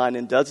words of mine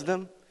and does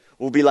them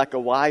will be like a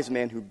wise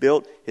man who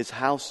built his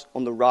house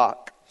on the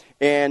rock.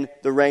 And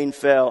the rain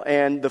fell,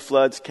 and the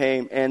floods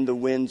came, and the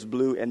winds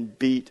blew and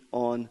beat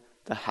on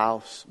the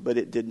house. But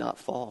it did not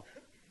fall,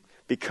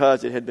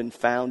 because it had been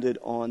founded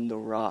on the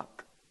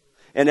rock.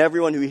 And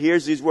everyone who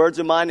hears these words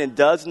of mine and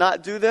does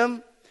not do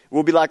them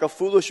will be like a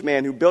foolish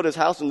man who built his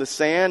house on the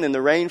sand, and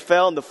the rain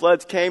fell, and the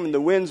floods came, and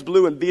the winds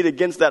blew and beat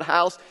against that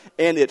house,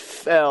 and it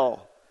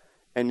fell.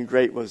 And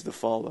great was the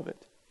fall of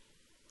it.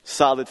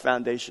 Solid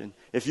foundation.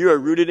 If you are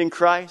rooted in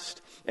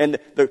Christ, and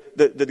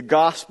the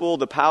gospel,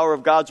 the power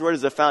of God's word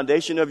is the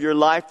foundation of your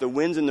life, the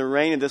winds and the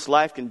rain of this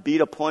life can beat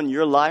upon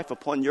your life,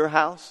 upon your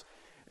house,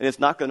 and it's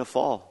not going to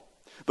fall.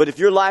 But if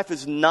your life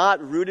is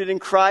not rooted in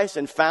Christ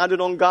and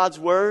founded on God's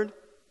word,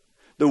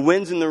 the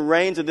winds and the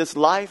rains of this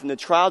life and the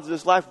trials of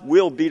this life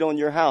will beat on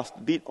your house,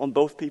 beat on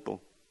both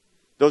people.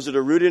 Those that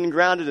are rooted and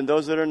grounded and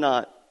those that are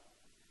not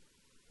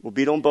will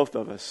beat on both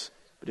of us.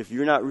 But if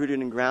you're not rooted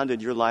and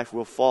grounded, your life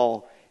will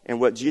fall. And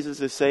what Jesus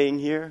is saying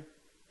here,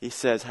 he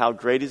says, how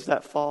great is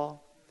that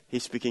fall?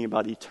 He's speaking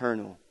about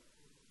eternal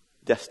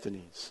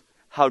destinies.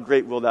 How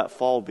great will that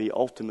fall be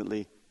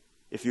ultimately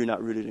if you're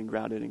not rooted and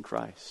grounded in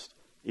Christ?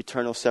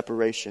 Eternal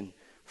separation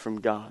from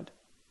God.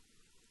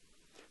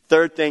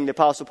 Third thing the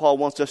Apostle Paul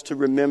wants us to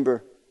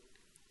remember.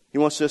 He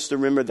wants us to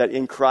remember that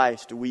in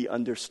Christ we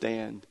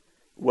understand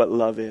what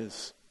love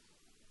is.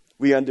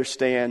 We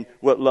understand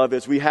what love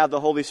is. We have the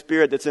Holy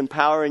Spirit that's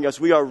empowering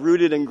us. We are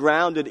rooted and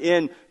grounded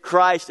in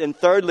Christ. And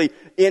thirdly,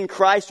 in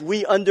Christ,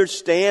 we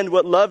understand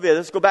what love is.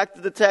 Let's go back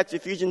to the text,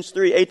 Ephesians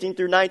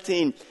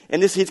 3:18-19.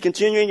 And he's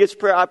continuing his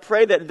prayer. I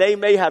pray that they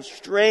may have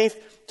strength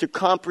to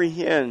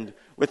comprehend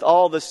with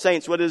all the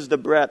saints what is the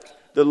breadth,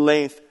 the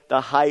length,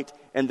 the height,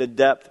 and the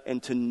depth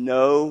and to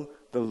know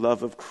the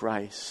love of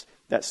Christ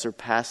that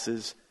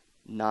surpasses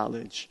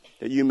knowledge,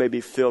 that you may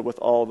be filled with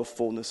all the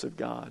fullness of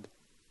God.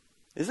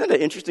 Isn't that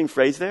an interesting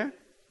phrase there?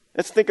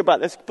 Let's think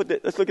about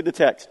it. Let's look at the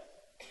text.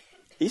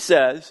 He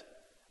says,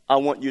 I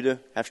want you to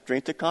have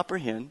strength to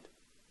comprehend.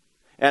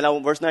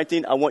 And verse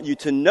 19, I want you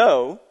to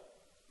know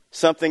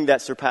something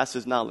that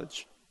surpasses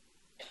knowledge.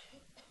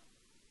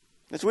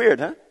 That's weird,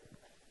 huh?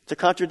 It's a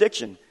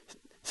contradiction. It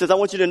says, I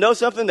want you to know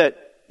something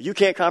that you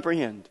can't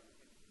comprehend,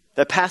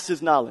 that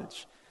passes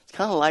knowledge. It's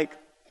kind of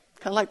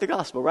like the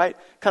gospel, right?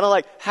 Kind of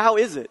like, how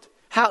is it?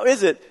 How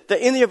is it that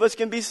any of us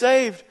can be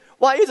saved?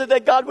 Why is it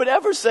that God would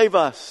ever save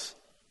us?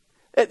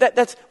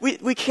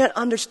 We can't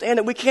understand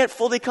it. We can't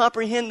fully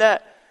comprehend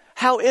that.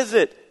 How is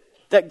it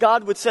that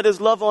God would set his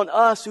love on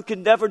us who could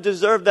never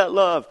deserve that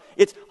love?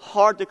 It's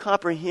hard to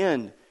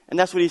comprehend. And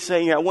that's what he's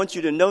saying here. I want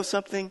you to know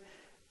something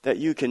that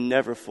you can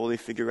never fully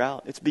figure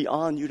out. It's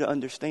beyond you to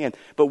understand.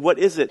 But what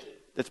is it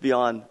that's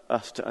beyond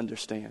us to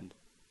understand?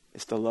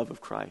 It's the love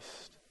of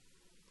Christ.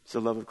 It's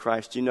the love of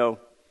Christ. You know,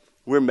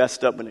 we're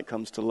messed up when it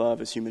comes to love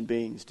as human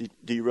beings.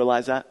 Do you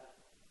realize that?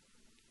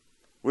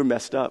 We're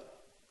messed up.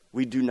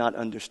 We do not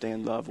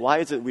understand love. Why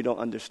is it we don't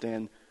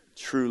understand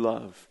true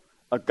love,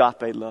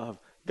 agape love,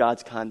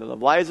 God's kind of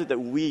love? Why is it that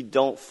we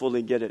don't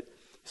fully get it?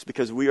 It's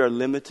because we are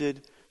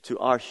limited to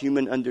our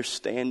human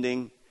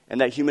understanding, and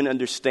that human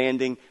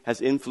understanding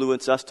has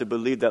influenced us to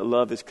believe that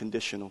love is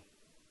conditional.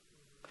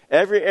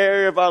 Every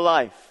area of our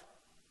life,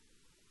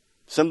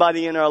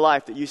 somebody in our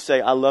life that you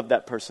say, I love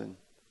that person.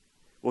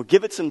 Well,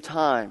 give it some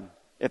time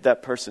if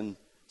that person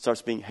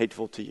starts being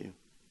hateful to you.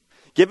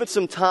 Give it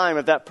some time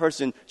if that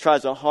person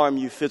tries to harm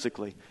you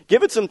physically.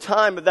 Give it some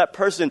time if that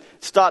person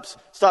stops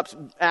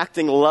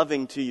acting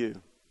loving to you.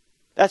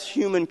 That's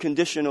human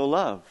conditional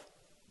love.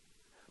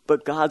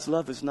 But God's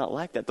love is not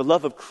like that. The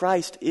love of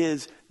Christ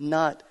is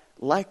not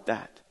like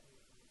that.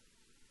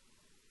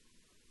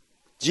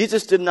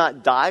 Jesus did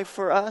not die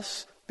for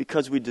us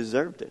because we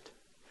deserved it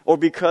or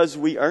because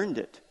we earned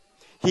it.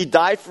 He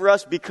died for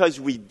us because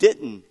we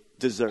didn't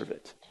deserve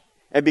it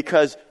and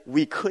because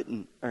we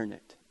couldn't earn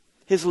it.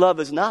 His love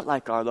is not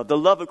like our love, the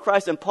love of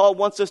Christ. And Paul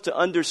wants us to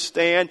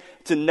understand,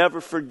 to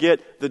never forget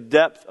the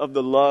depth of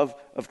the love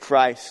of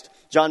Christ.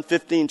 John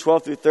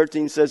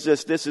 15:12-13 says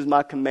this is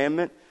my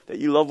commandment, that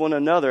you love one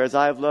another as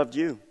I have loved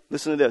you.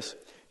 Listen to this.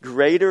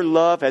 Greater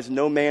love has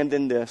no man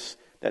than this,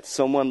 that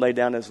someone lay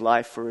down his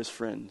life for his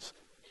friends.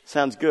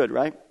 Sounds good,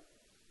 right?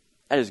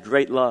 That is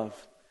great love,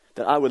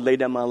 that I would lay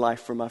down my life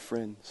for my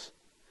friends.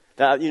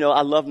 That,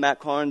 I love Matt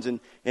Carnes,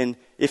 and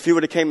if he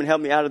would have came and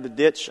helped me out of the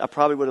ditch, I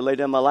probably would have laid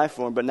down my life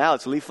for him. But now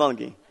it's Lee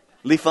Fungi.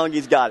 Lee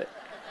Fungi's got it.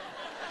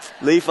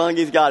 Lee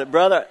Fungi's got it.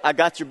 Brother, I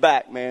got your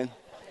back, man.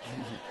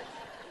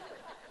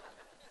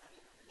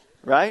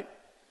 Right?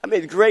 I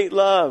mean, great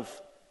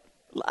love.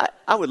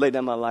 I would lay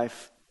down my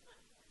life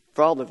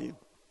for all of you.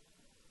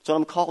 That's what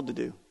I'm called to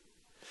do.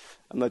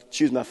 I'm going to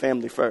choose my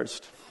family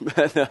first.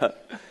 But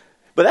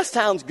that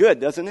sounds good,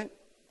 doesn't it?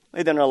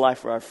 Lay down our life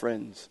for our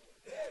friends.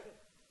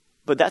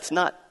 But that's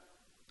not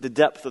the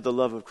depth of the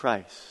love of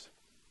Christ.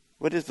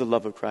 What is the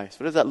love of Christ?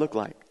 What does that look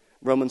like?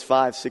 Romans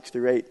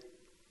 5:6-8.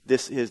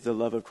 This is the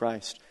love of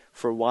Christ.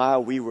 For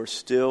while we were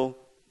still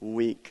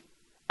weak,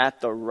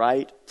 at the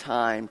right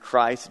time,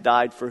 Christ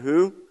died for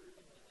who?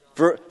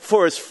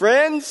 For his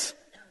friends?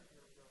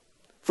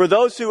 For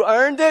those who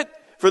earned it?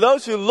 For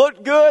those who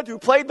looked good, who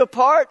played the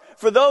part?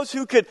 For those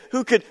who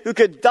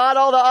could dot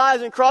all the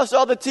I's and cross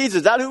all the T's?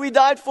 Is that who he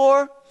died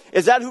for?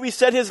 Is that who he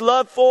set his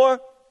love for?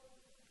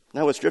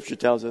 Not what Scripture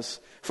tells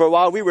us. For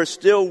while we were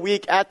still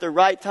weak, at the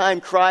right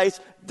time, Christ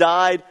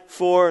died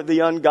for the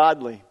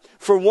ungodly.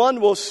 For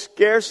one will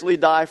scarcely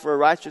die for a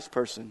righteous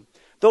person,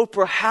 though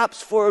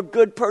perhaps for a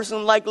good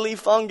person like Lee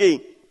Fungi,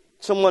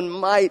 someone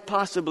might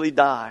possibly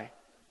die,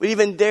 would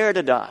even dare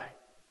to die.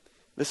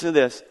 Listen to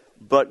this.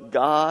 But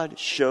God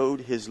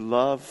showed his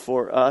love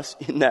for us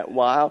in that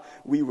while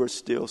we were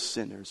still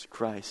sinners,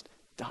 Christ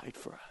died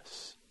for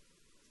us.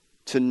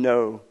 To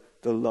know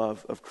the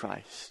love of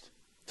Christ.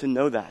 To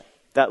know that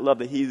love,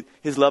 that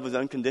his love is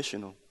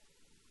unconditional.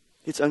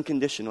 It's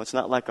unconditional. It's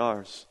not like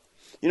ours.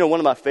 One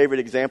of my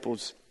favorite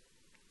examples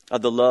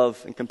of the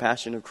love and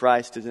compassion of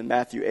Christ is in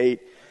Matthew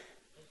 8.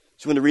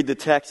 So I'm going to read the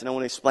text and I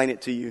want to explain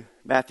it to you.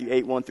 Matthew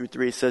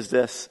 8:1-3 says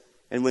this.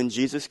 And when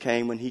Jesus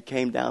came, when he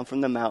came down from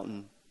the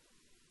mountain,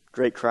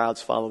 great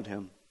crowds followed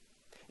him.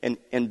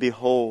 And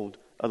behold,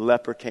 a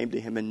leper came to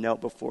him and knelt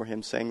before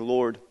him, saying,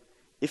 Lord,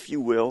 if you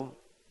will,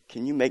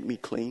 can you make me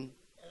clean?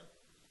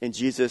 And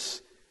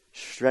Jesus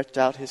stretched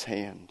out his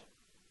hand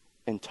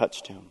and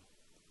touched him,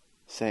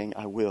 saying,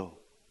 I will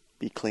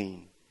be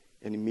clean.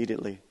 And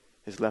immediately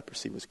his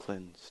leprosy was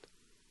cleansed.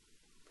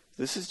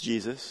 This is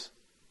Jesus.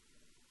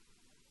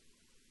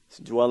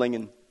 He's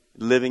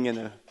living in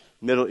a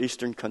Middle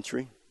Eastern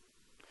country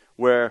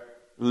where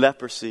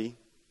leprosy,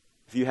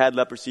 if you had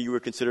leprosy, you were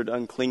considered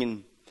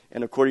unclean.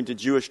 And according to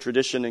Jewish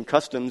tradition and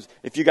customs,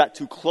 if you got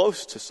too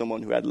close to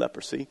someone who had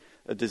leprosy,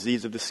 a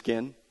disease of the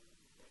skin,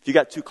 if you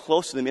got too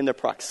close to them in their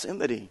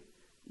proximity,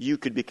 you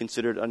could be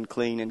considered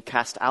unclean and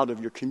cast out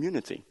of your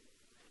community.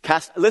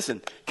 Cast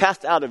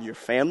out of your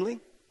family,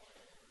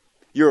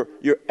 your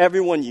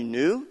everyone you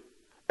knew,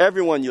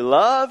 everyone you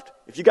loved.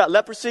 If you got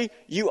leprosy,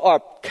 you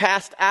are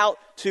cast out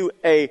to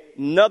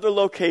another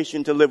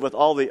location to live with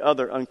all the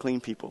other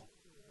unclean people.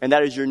 And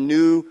that is your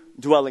new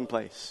dwelling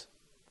place.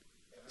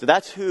 So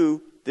that's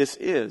who this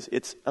is.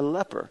 It's a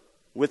leper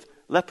with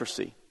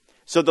leprosy.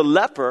 So the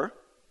leper,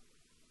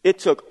 it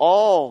took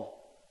all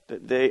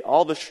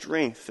the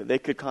strength that they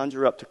could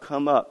conjure up to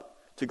come up,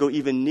 to go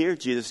even near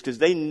Jesus, because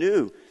they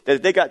knew that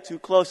if they got too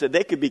close, that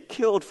they could be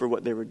killed for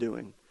what they were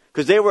doing.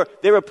 Because they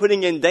were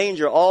putting in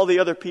danger all the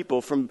other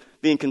people from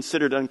being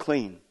considered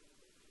unclean.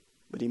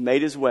 But he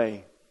made his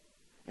way.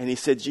 And he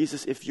said,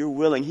 Jesus, if you're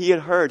willing. He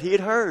had heard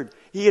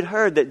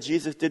that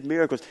Jesus did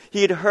miracles.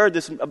 He had heard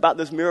about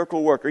this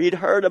miracle worker. He'd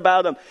heard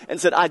about him and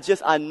said,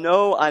 I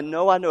know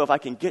if I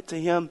can get to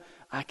him,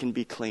 I can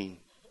be clean.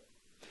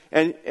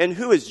 And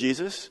who is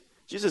Jesus?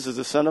 Jesus is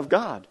the Son of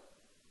God.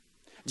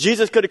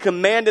 Jesus could have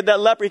commanded that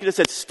leper. He could have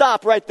said,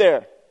 stop right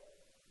there.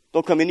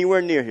 Don't come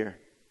anywhere near here.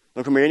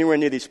 Don't come anywhere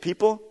near these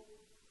people.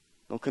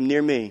 Don't come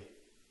near me.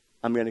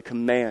 I'm going to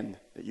command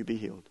that you be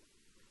healed.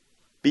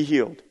 Be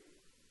healed.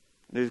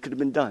 And it could have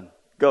been done.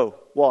 Go,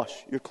 wash,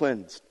 you're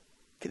cleansed.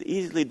 Could have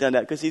easily done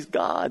that because he's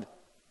God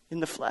in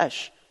the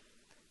flesh.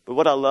 But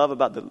what I love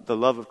about the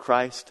love of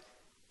Christ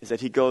is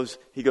that he goes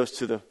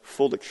to the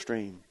full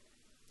extreme.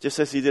 Just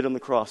as he did on the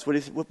cross. What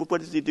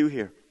does he do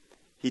here?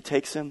 He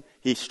takes him,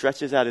 he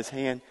stretches out his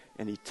hand,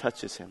 and he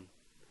touches him.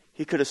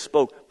 He could have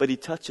spoke, but he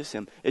touches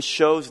him. It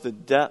shows the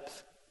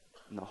depth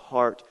and the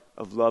heart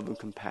of love and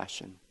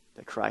compassion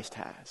that Christ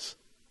has.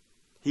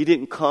 He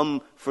didn't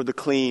come for the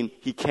clean.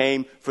 He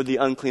came for the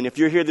unclean. If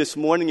you're here this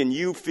morning and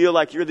you feel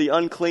like you're the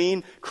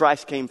unclean,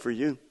 Christ came for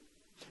you.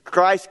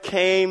 Christ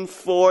came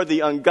for the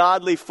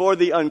ungodly, for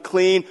the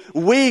unclean.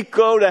 We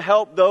go to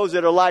help those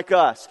that are like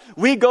us.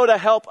 We go to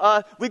help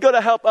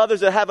others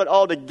that have it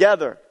all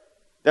together,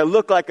 that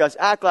look like us,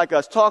 act like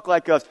us, talk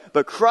like us.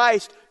 But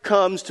Christ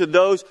comes to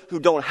those who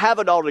don't have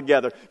it all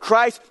together.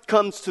 Christ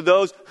comes to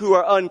those who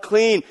are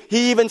unclean.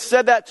 He even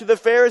said that to the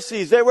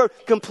Pharisees. They were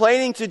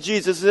complaining to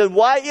Jesus and said,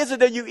 why is it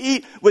that you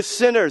eat with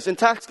sinners and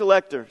tax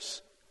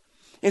collectors?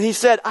 And he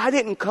said, I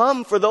didn't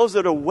come for those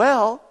that are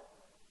well.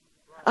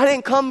 I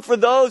didn't come for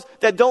those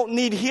that don't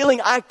need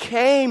healing. I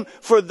came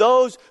for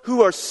those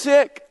who are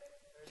sick.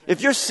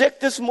 If you're sick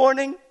this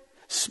morning,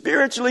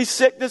 spiritually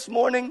sick this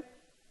morning,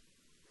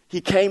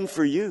 he came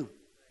for you.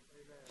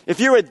 If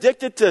you're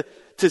addicted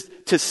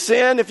to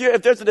sin, if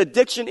there's an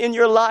addiction in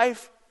your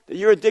life that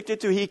you're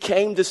addicted to, he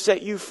came to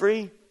set you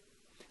free.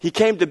 He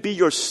came to be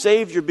your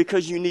Savior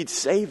because you need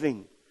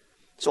saving.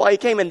 That's why he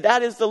came, and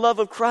that is the love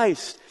of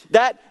Christ.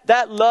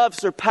 That love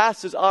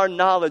surpasses our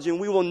knowledge, and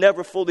we will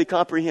never fully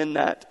comprehend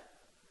that.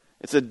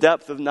 It's a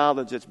depth of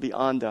knowledge that's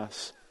beyond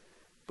us.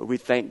 But we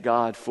thank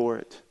God for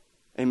it.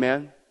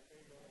 Amen?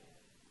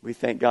 We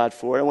thank God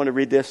for it. I want to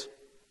read this.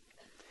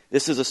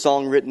 This is a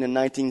song written in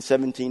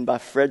 1917 by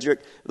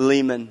Frederick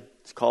Lehman.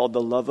 It's called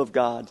The Love of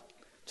God.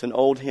 It's an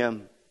old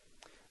hymn.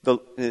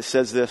 It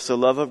says this: the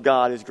love of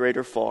God is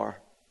greater far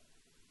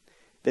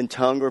than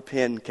tongue or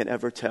pen can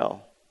ever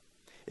tell.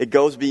 It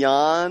goes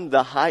beyond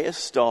the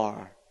highest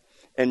star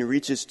and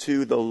reaches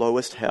to the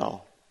lowest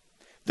hell.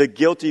 The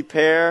guilty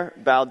pair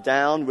bowed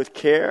down with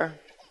care.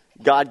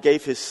 God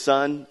gave his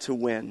son to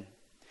win.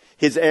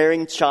 His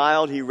erring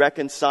child he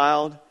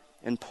reconciled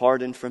and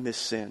pardoned from his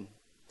sin.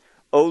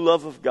 O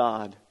love of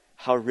God,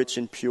 how rich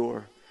and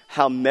pure,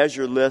 how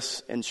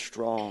measureless and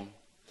strong.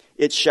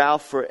 It shall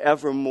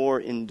forevermore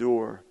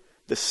endure,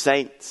 the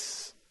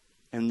saints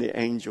and the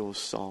angels'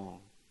 song.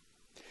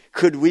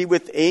 Could we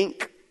with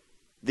ink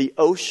the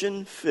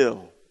ocean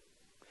fill,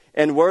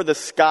 and were the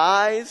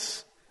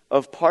skies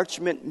of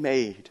parchment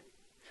made,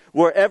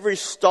 were every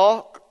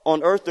stalk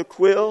on earth a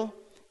quill,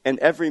 and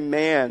every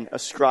man a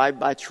scribe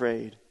by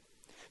trade,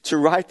 to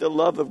write the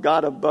love of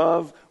God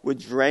above would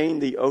drain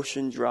the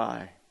ocean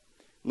dry,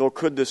 nor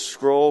could the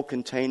scroll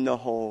contain the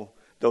whole,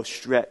 though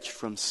stretched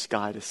from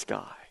sky to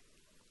sky.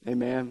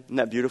 Amen? Isn't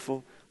that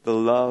beautiful? The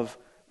love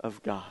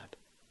of God.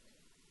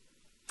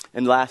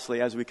 And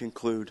lastly, as we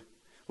conclude,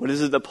 what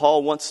is it that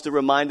Paul wants to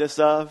remind us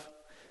of?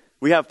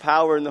 We have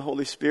power in the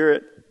Holy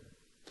Spirit.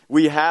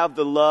 We have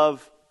the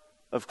love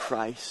of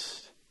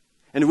Christ.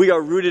 And we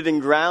are rooted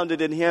and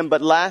grounded in him.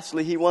 But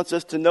lastly, he wants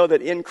us to know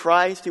that in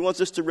Christ, he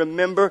wants us to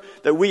remember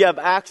that we have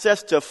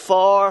access to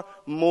far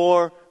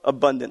more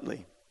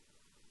abundantly.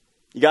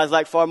 You guys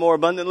like far more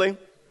abundantly?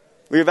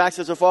 We have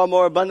access to far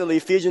more abundantly.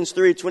 Ephesians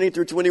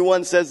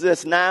 3:20-21 says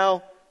this: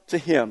 now to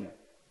him.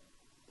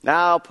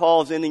 Now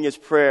Paul's ending his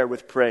prayer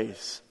with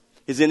praise.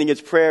 He's ending his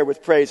prayer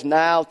with praise.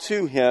 Now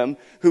to him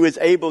who is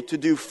able to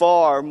do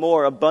far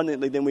more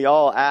abundantly than we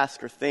all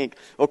ask or think,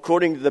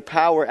 according to the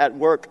power at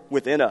work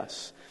within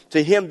us.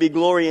 To him be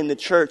glory in the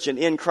church and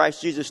in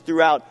Christ Jesus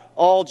throughout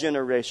all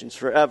generations,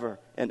 forever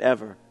and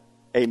ever.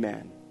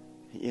 Amen.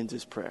 He ends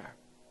his prayer.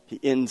 He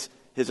ends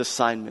his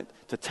assignment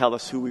to tell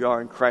us who we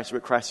are in Christ,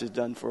 what Christ has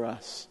done for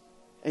us.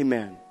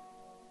 Amen.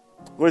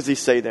 What does he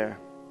say there?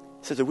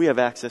 It says that we have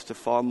access to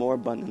far more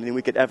abundantly than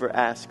we could ever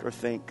ask or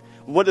think.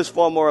 What does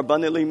far more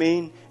abundantly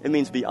mean? It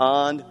means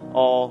beyond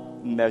all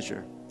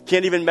measure.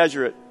 Can't even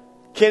measure it.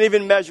 Can't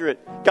even measure it.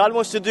 God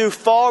wants to do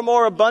far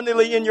more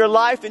abundantly in your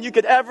life than you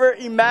could ever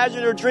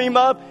imagine or dream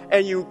of,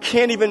 and you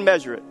can't even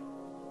measure it.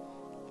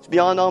 It's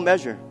beyond all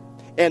measure.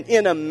 And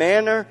in a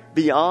manner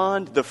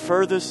beyond the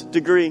furthest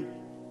degree.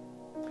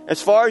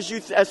 As far as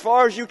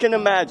you can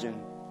imagine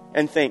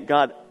and think,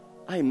 God,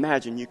 I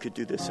imagine you could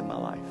do this in my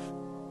life.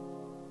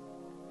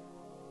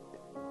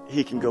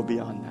 He can go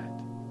beyond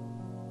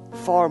that.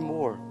 Far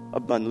more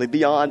abundantly,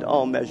 beyond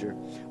all measure.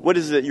 What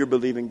is it you're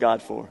believing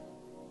God for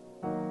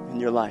in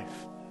your life?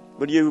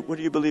 What do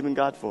you believe in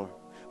God for?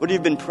 What have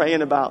you been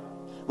praying about?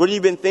 What have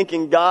you been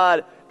thinking,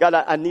 God,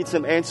 I need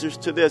some answers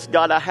to this.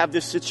 God, I have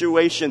this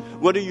situation.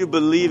 What are you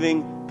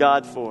believing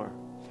God for?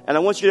 And I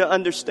want you to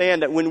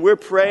understand that when we're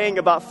praying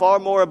about far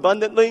more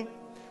abundantly,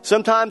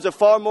 sometimes the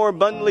far more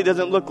abundantly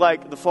doesn't look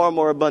like the far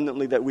more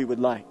abundantly that we would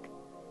like.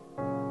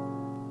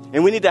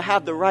 And we need to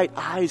have the right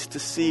eyes to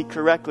see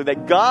correctly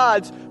that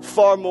God's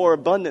far more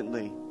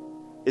abundantly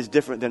is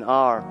different than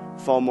our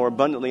far more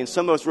abundantly. And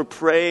some of us, we're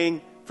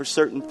praying for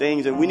certain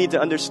things, and we need to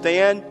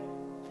understand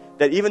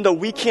that even though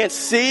we can't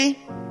see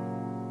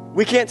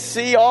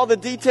all the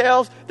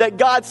details, that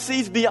God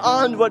sees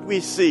beyond what we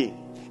see.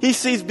 He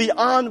sees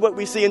beyond what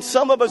we see. And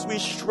some of us, we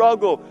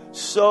struggle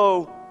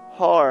so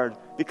hard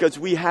because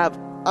we have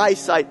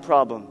eyesight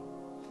problem.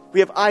 We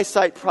have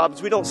eyesight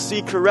problems. We don't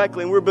see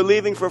correctly, and we're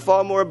believing for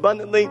far more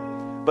abundantly,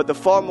 but the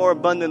far more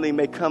abundantly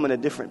may come in a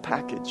different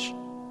package.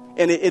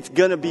 And it's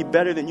going to be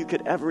better than you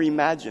could ever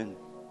imagine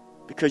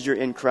because you're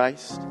in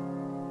Christ.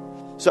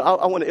 So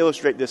I want to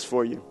illustrate this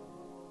for you.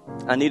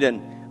 I need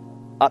an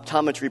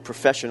optometry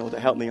professional to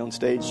help me on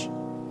stage.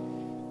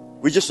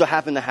 We just so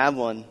happen to have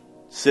one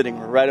sitting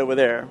right over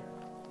there.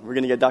 We're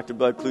going to get Dr.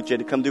 Bud Kluche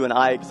to come do an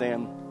eye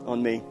exam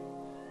on me.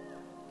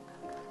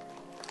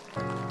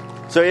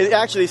 So it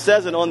actually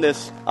says it on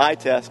this eye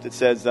test. It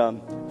says,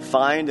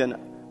 find an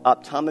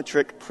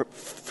optometric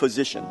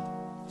physician.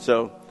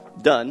 So,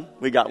 done.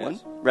 We got one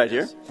right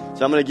here. So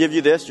I'm going to give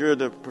you this. You're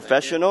the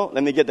professional.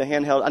 Let me get the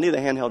handheld. I need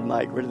a handheld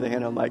mic. Where did the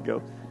handheld mic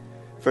go?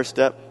 First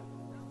step.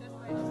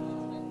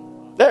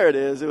 There it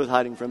is. It was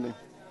hiding from me.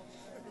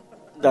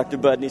 Dr.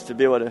 Bud needs to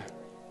be able to.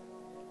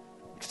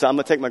 So I'm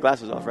going to take my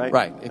glasses off, right?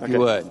 Right, if you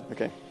would.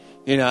 Okay.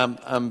 You know,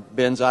 I'm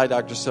Ben's eye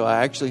doctor, so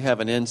I actually have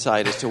an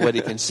insight as to what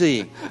he can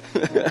see.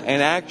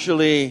 And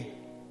actually,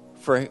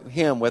 for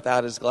him,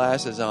 without his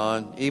glasses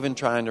on, even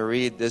trying to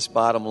read this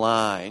bottom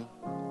line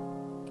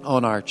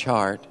on our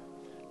chart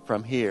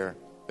from here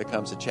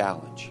becomes a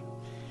challenge.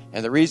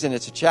 And the reason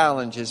it's a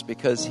challenge is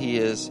because he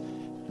is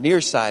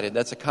nearsighted.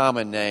 That's a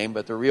common name,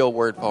 but the real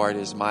word for it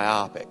is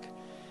myopic.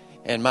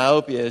 And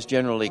myopia is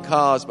generally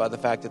caused by the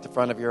fact that the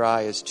front of your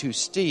eye is too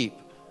steep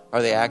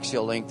or the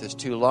axial length is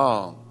too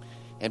long.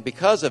 And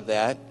because of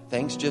that,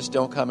 things just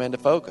don't come into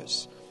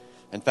focus.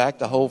 In fact,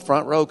 the whole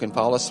front row can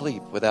fall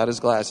asleep without his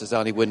glasses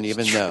on. He wouldn't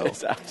even know.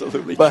 It's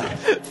absolutely true.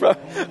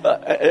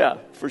 Yeah,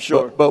 for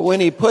sure. But when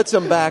he puts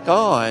them back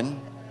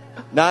on,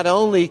 not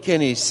only can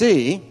he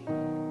see,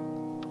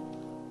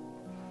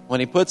 when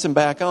he puts them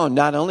back on,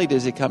 not only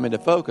does he come into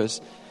focus,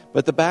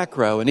 but the back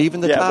row and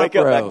even the top wake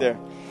up row. Back there.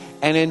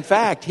 And in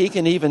fact, he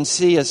can even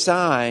see a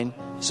sign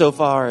so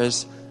far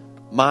as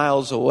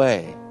miles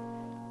away,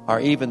 or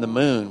even the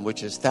moon,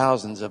 which is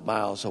thousands of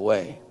miles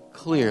away,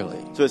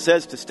 clearly. So it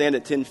says to stand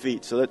at 10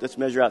 feet. So let's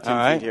measure out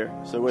 10 feet here.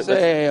 So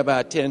say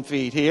about 10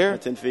 feet here.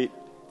 10 feet.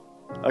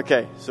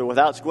 Okay, so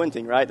without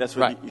squinting, right? That's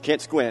what right. You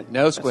can't squint.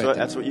 No squinting.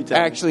 That's what you tell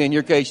me. Actually, in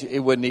your case, it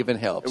wouldn't even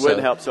help. It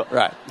wouldn't help. So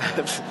right.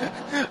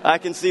 I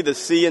can see the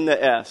C and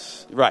the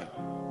S. Right.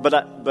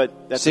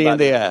 But that's C and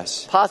the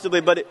S.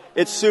 Possibly, but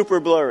it's super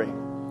blurry.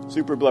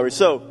 Super blurry.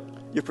 So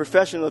your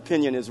professional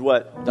opinion is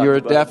what, Dr.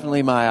 You're Bud?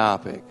 Definitely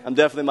myopic. I'm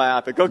definitely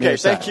myopic. Okay,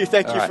 thank you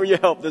right. for your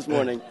help this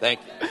morning. Thank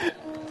you.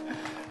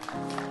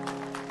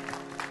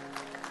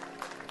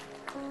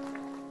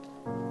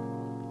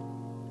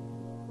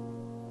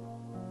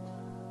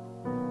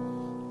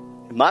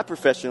 In my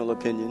professional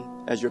opinion,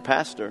 as your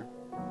pastor,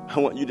 I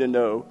want you to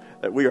know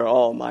that we are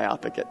all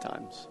myopic at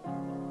times.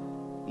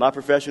 My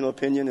professional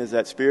opinion is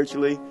that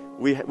spiritually,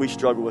 we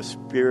struggle with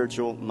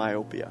spiritual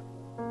myopia.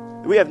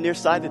 We have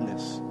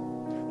nearsightedness.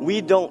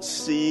 We don't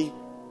see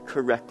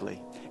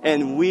correctly.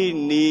 And we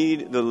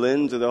need the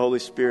lens of the Holy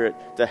Spirit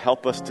to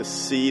help us to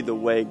see the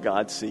way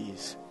God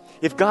sees.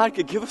 If God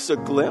could give us a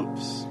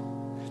glimpse,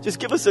 just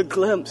give us a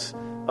glimpse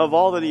of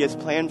all that He has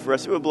planned for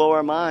us, it would blow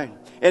our mind.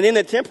 And in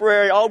the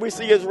temporary, all we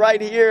see is right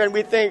here, and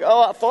we think,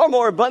 oh, far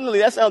more abundantly.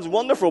 That sounds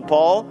wonderful,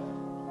 Paul,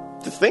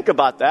 to think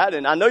about that.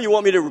 And I know you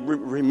want me to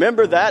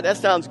remember that. That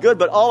sounds good,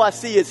 but all I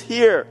see is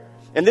here.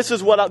 And this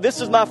is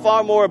my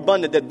far more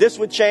abundant, that this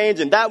would change,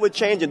 and that would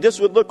change, and this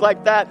would look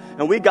like that.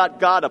 And we got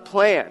God a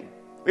plan.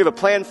 We have a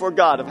plan for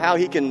God of how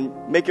He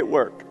can make it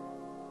work.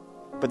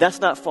 But that's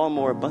not far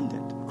more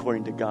abundant,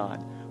 according to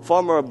God.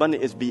 Far more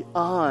abundant is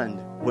beyond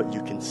what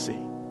you can see.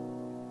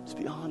 It's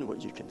beyond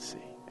what you can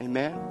see.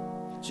 Amen?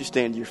 Would you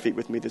stand to your feet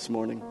with me this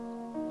morning?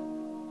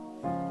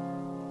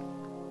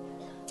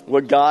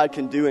 What God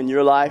can do in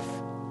your life,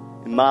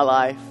 in my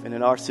life, and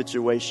in our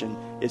situation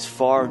is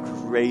far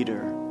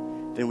greater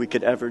than we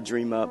could ever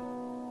dream up.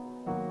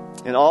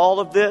 And all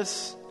of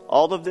this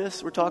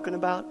we're talking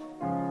about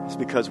is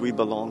because we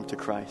belong to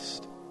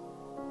Christ.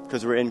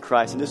 Because we're in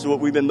Christ. And this is what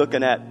we've been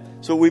looking at.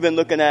 So what we've been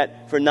looking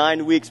at for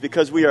 9 weeks,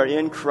 because we are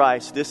in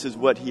Christ, this is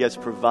what He has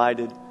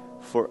provided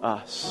for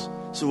us.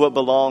 So what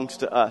belongs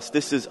to us,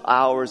 this is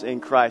ours in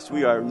Christ.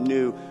 We are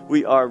new.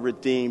 We are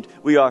redeemed.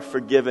 We are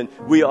forgiven.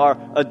 We are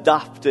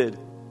adopted.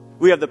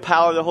 We have the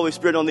power of the Holy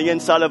Spirit on the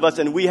inside of us,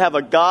 and we have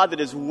a God that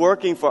is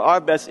working for our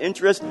best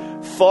interest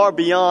far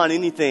beyond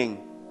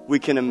anything we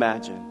can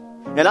imagine.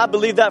 And I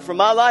believe that for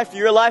my life, for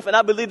your life, and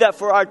I believe that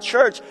for our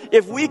church.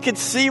 If we could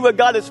see what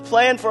God has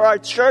planned for our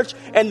church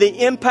and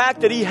the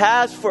impact that He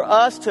has for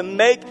us to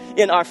make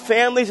in our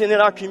families and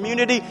in our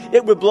community,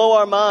 it would blow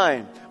our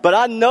mind. But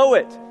I know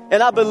it,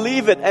 and I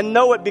believe it, and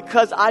know it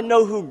because I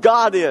know who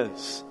God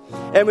is.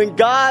 And when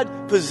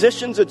God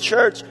positions a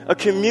church, a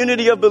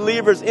community of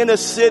believers in a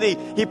city,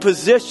 He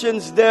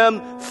positions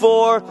them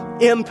for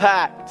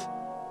impact.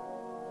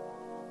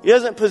 He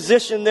doesn't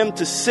position them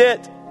to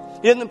sit.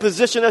 He doesn't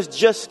position us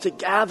just to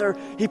gather.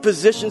 He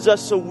positions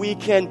us so we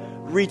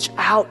can reach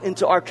out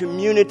into our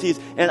communities.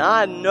 And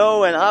I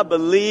know and I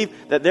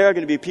believe that there are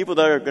going to be people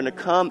that are going to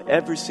come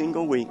every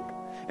single week.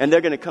 And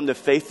they're going to come to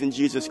faith in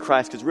Jesus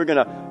Christ because we're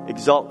going to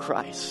exalt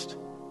Christ.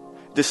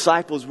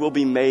 Disciples will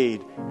be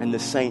made and the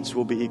saints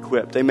will be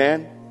equipped.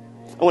 Amen?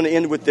 I want to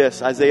end with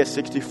this. Isaiah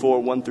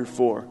 64, 1 through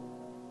 4.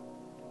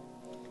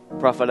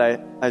 Prophet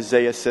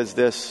Isaiah says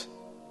this.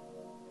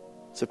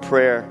 It's a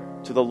prayer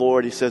to the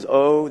Lord. He says,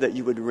 "Oh, that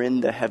you would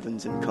rend the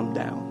heavens and come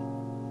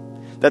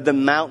down, that the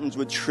mountains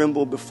would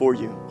tremble before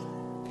you,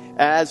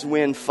 as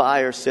when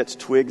fire sets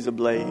twigs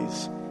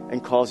ablaze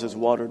and causes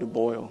water to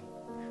boil.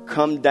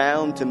 Come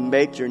down to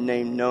make your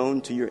name known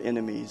to your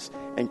enemies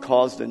and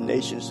cause the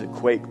nations to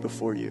quake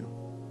before you.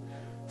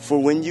 For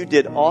when you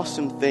did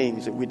awesome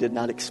things that we did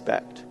not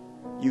expect,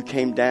 you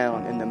came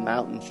down and the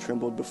mountains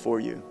trembled before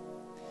you.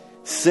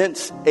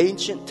 Since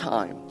ancient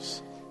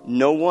times,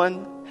 no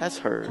one has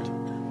heard,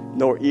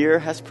 nor ear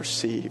has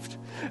perceived,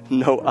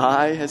 no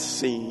eye has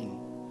seen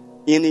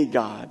any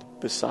God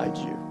beside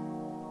you,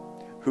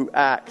 who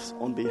acts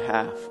on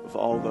behalf of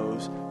all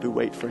those who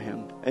wait for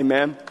Him."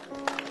 Amen?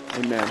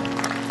 Amen.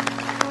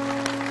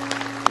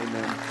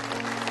 Amen.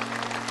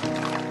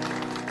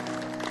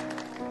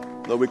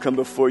 Lord, we come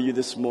before you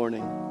this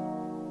morning.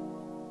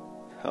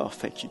 Oh,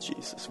 thank you,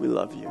 Jesus. We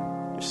love you.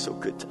 You're so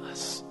good to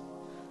us.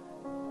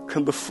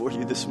 Come before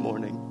you this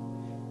morning.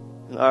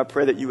 And I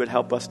pray that you would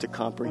help us to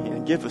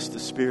comprehend. Give us the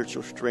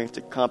spiritual strength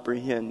to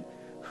comprehend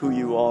who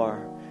you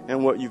are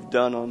and what you've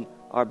done on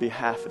our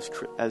behalf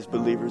as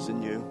believers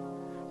in you.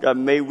 God,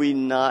 may we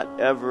not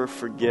ever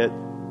forget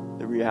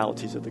the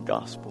realities of the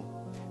gospel.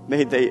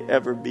 May they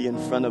ever be in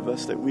front of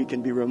us that we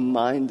can be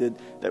reminded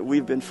that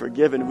we've been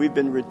forgiven, we've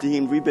been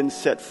redeemed, we've been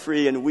set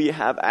free, and we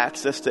have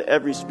access to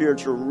every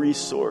spiritual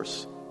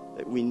resource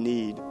that we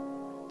need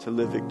to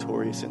live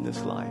victorious in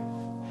this life.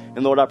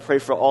 And Lord, I pray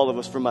for all of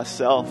us, for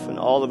myself and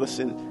all of us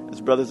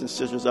as brothers and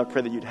sisters, I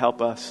pray that you'd help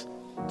us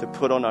to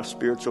put on our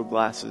spiritual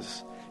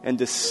glasses and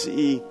to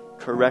see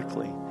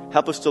correctly.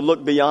 Help us to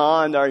look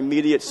beyond our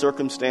immediate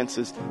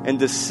circumstances and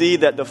to see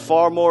that the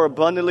far more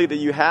abundantly that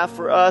you have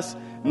for us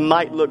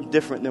might look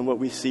different than what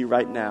we see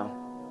right now.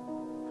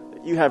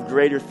 That you have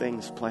greater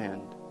things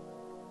planned.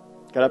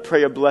 God, I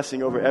pray a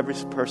blessing over every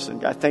person.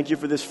 God, I thank you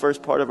for this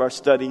first part of our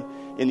study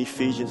in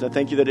Ephesians. I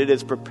thank you that it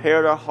has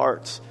prepared our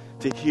hearts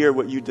to hear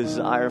what you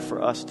desire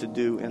for us to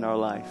do in our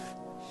life.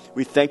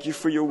 We thank you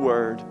for your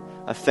word.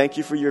 I thank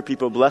you for your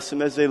people. Bless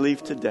them as they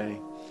leave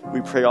today.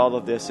 We pray all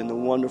of this in the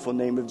wonderful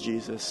name of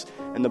Jesus.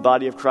 And the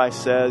body of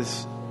Christ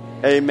says,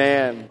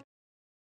 amen.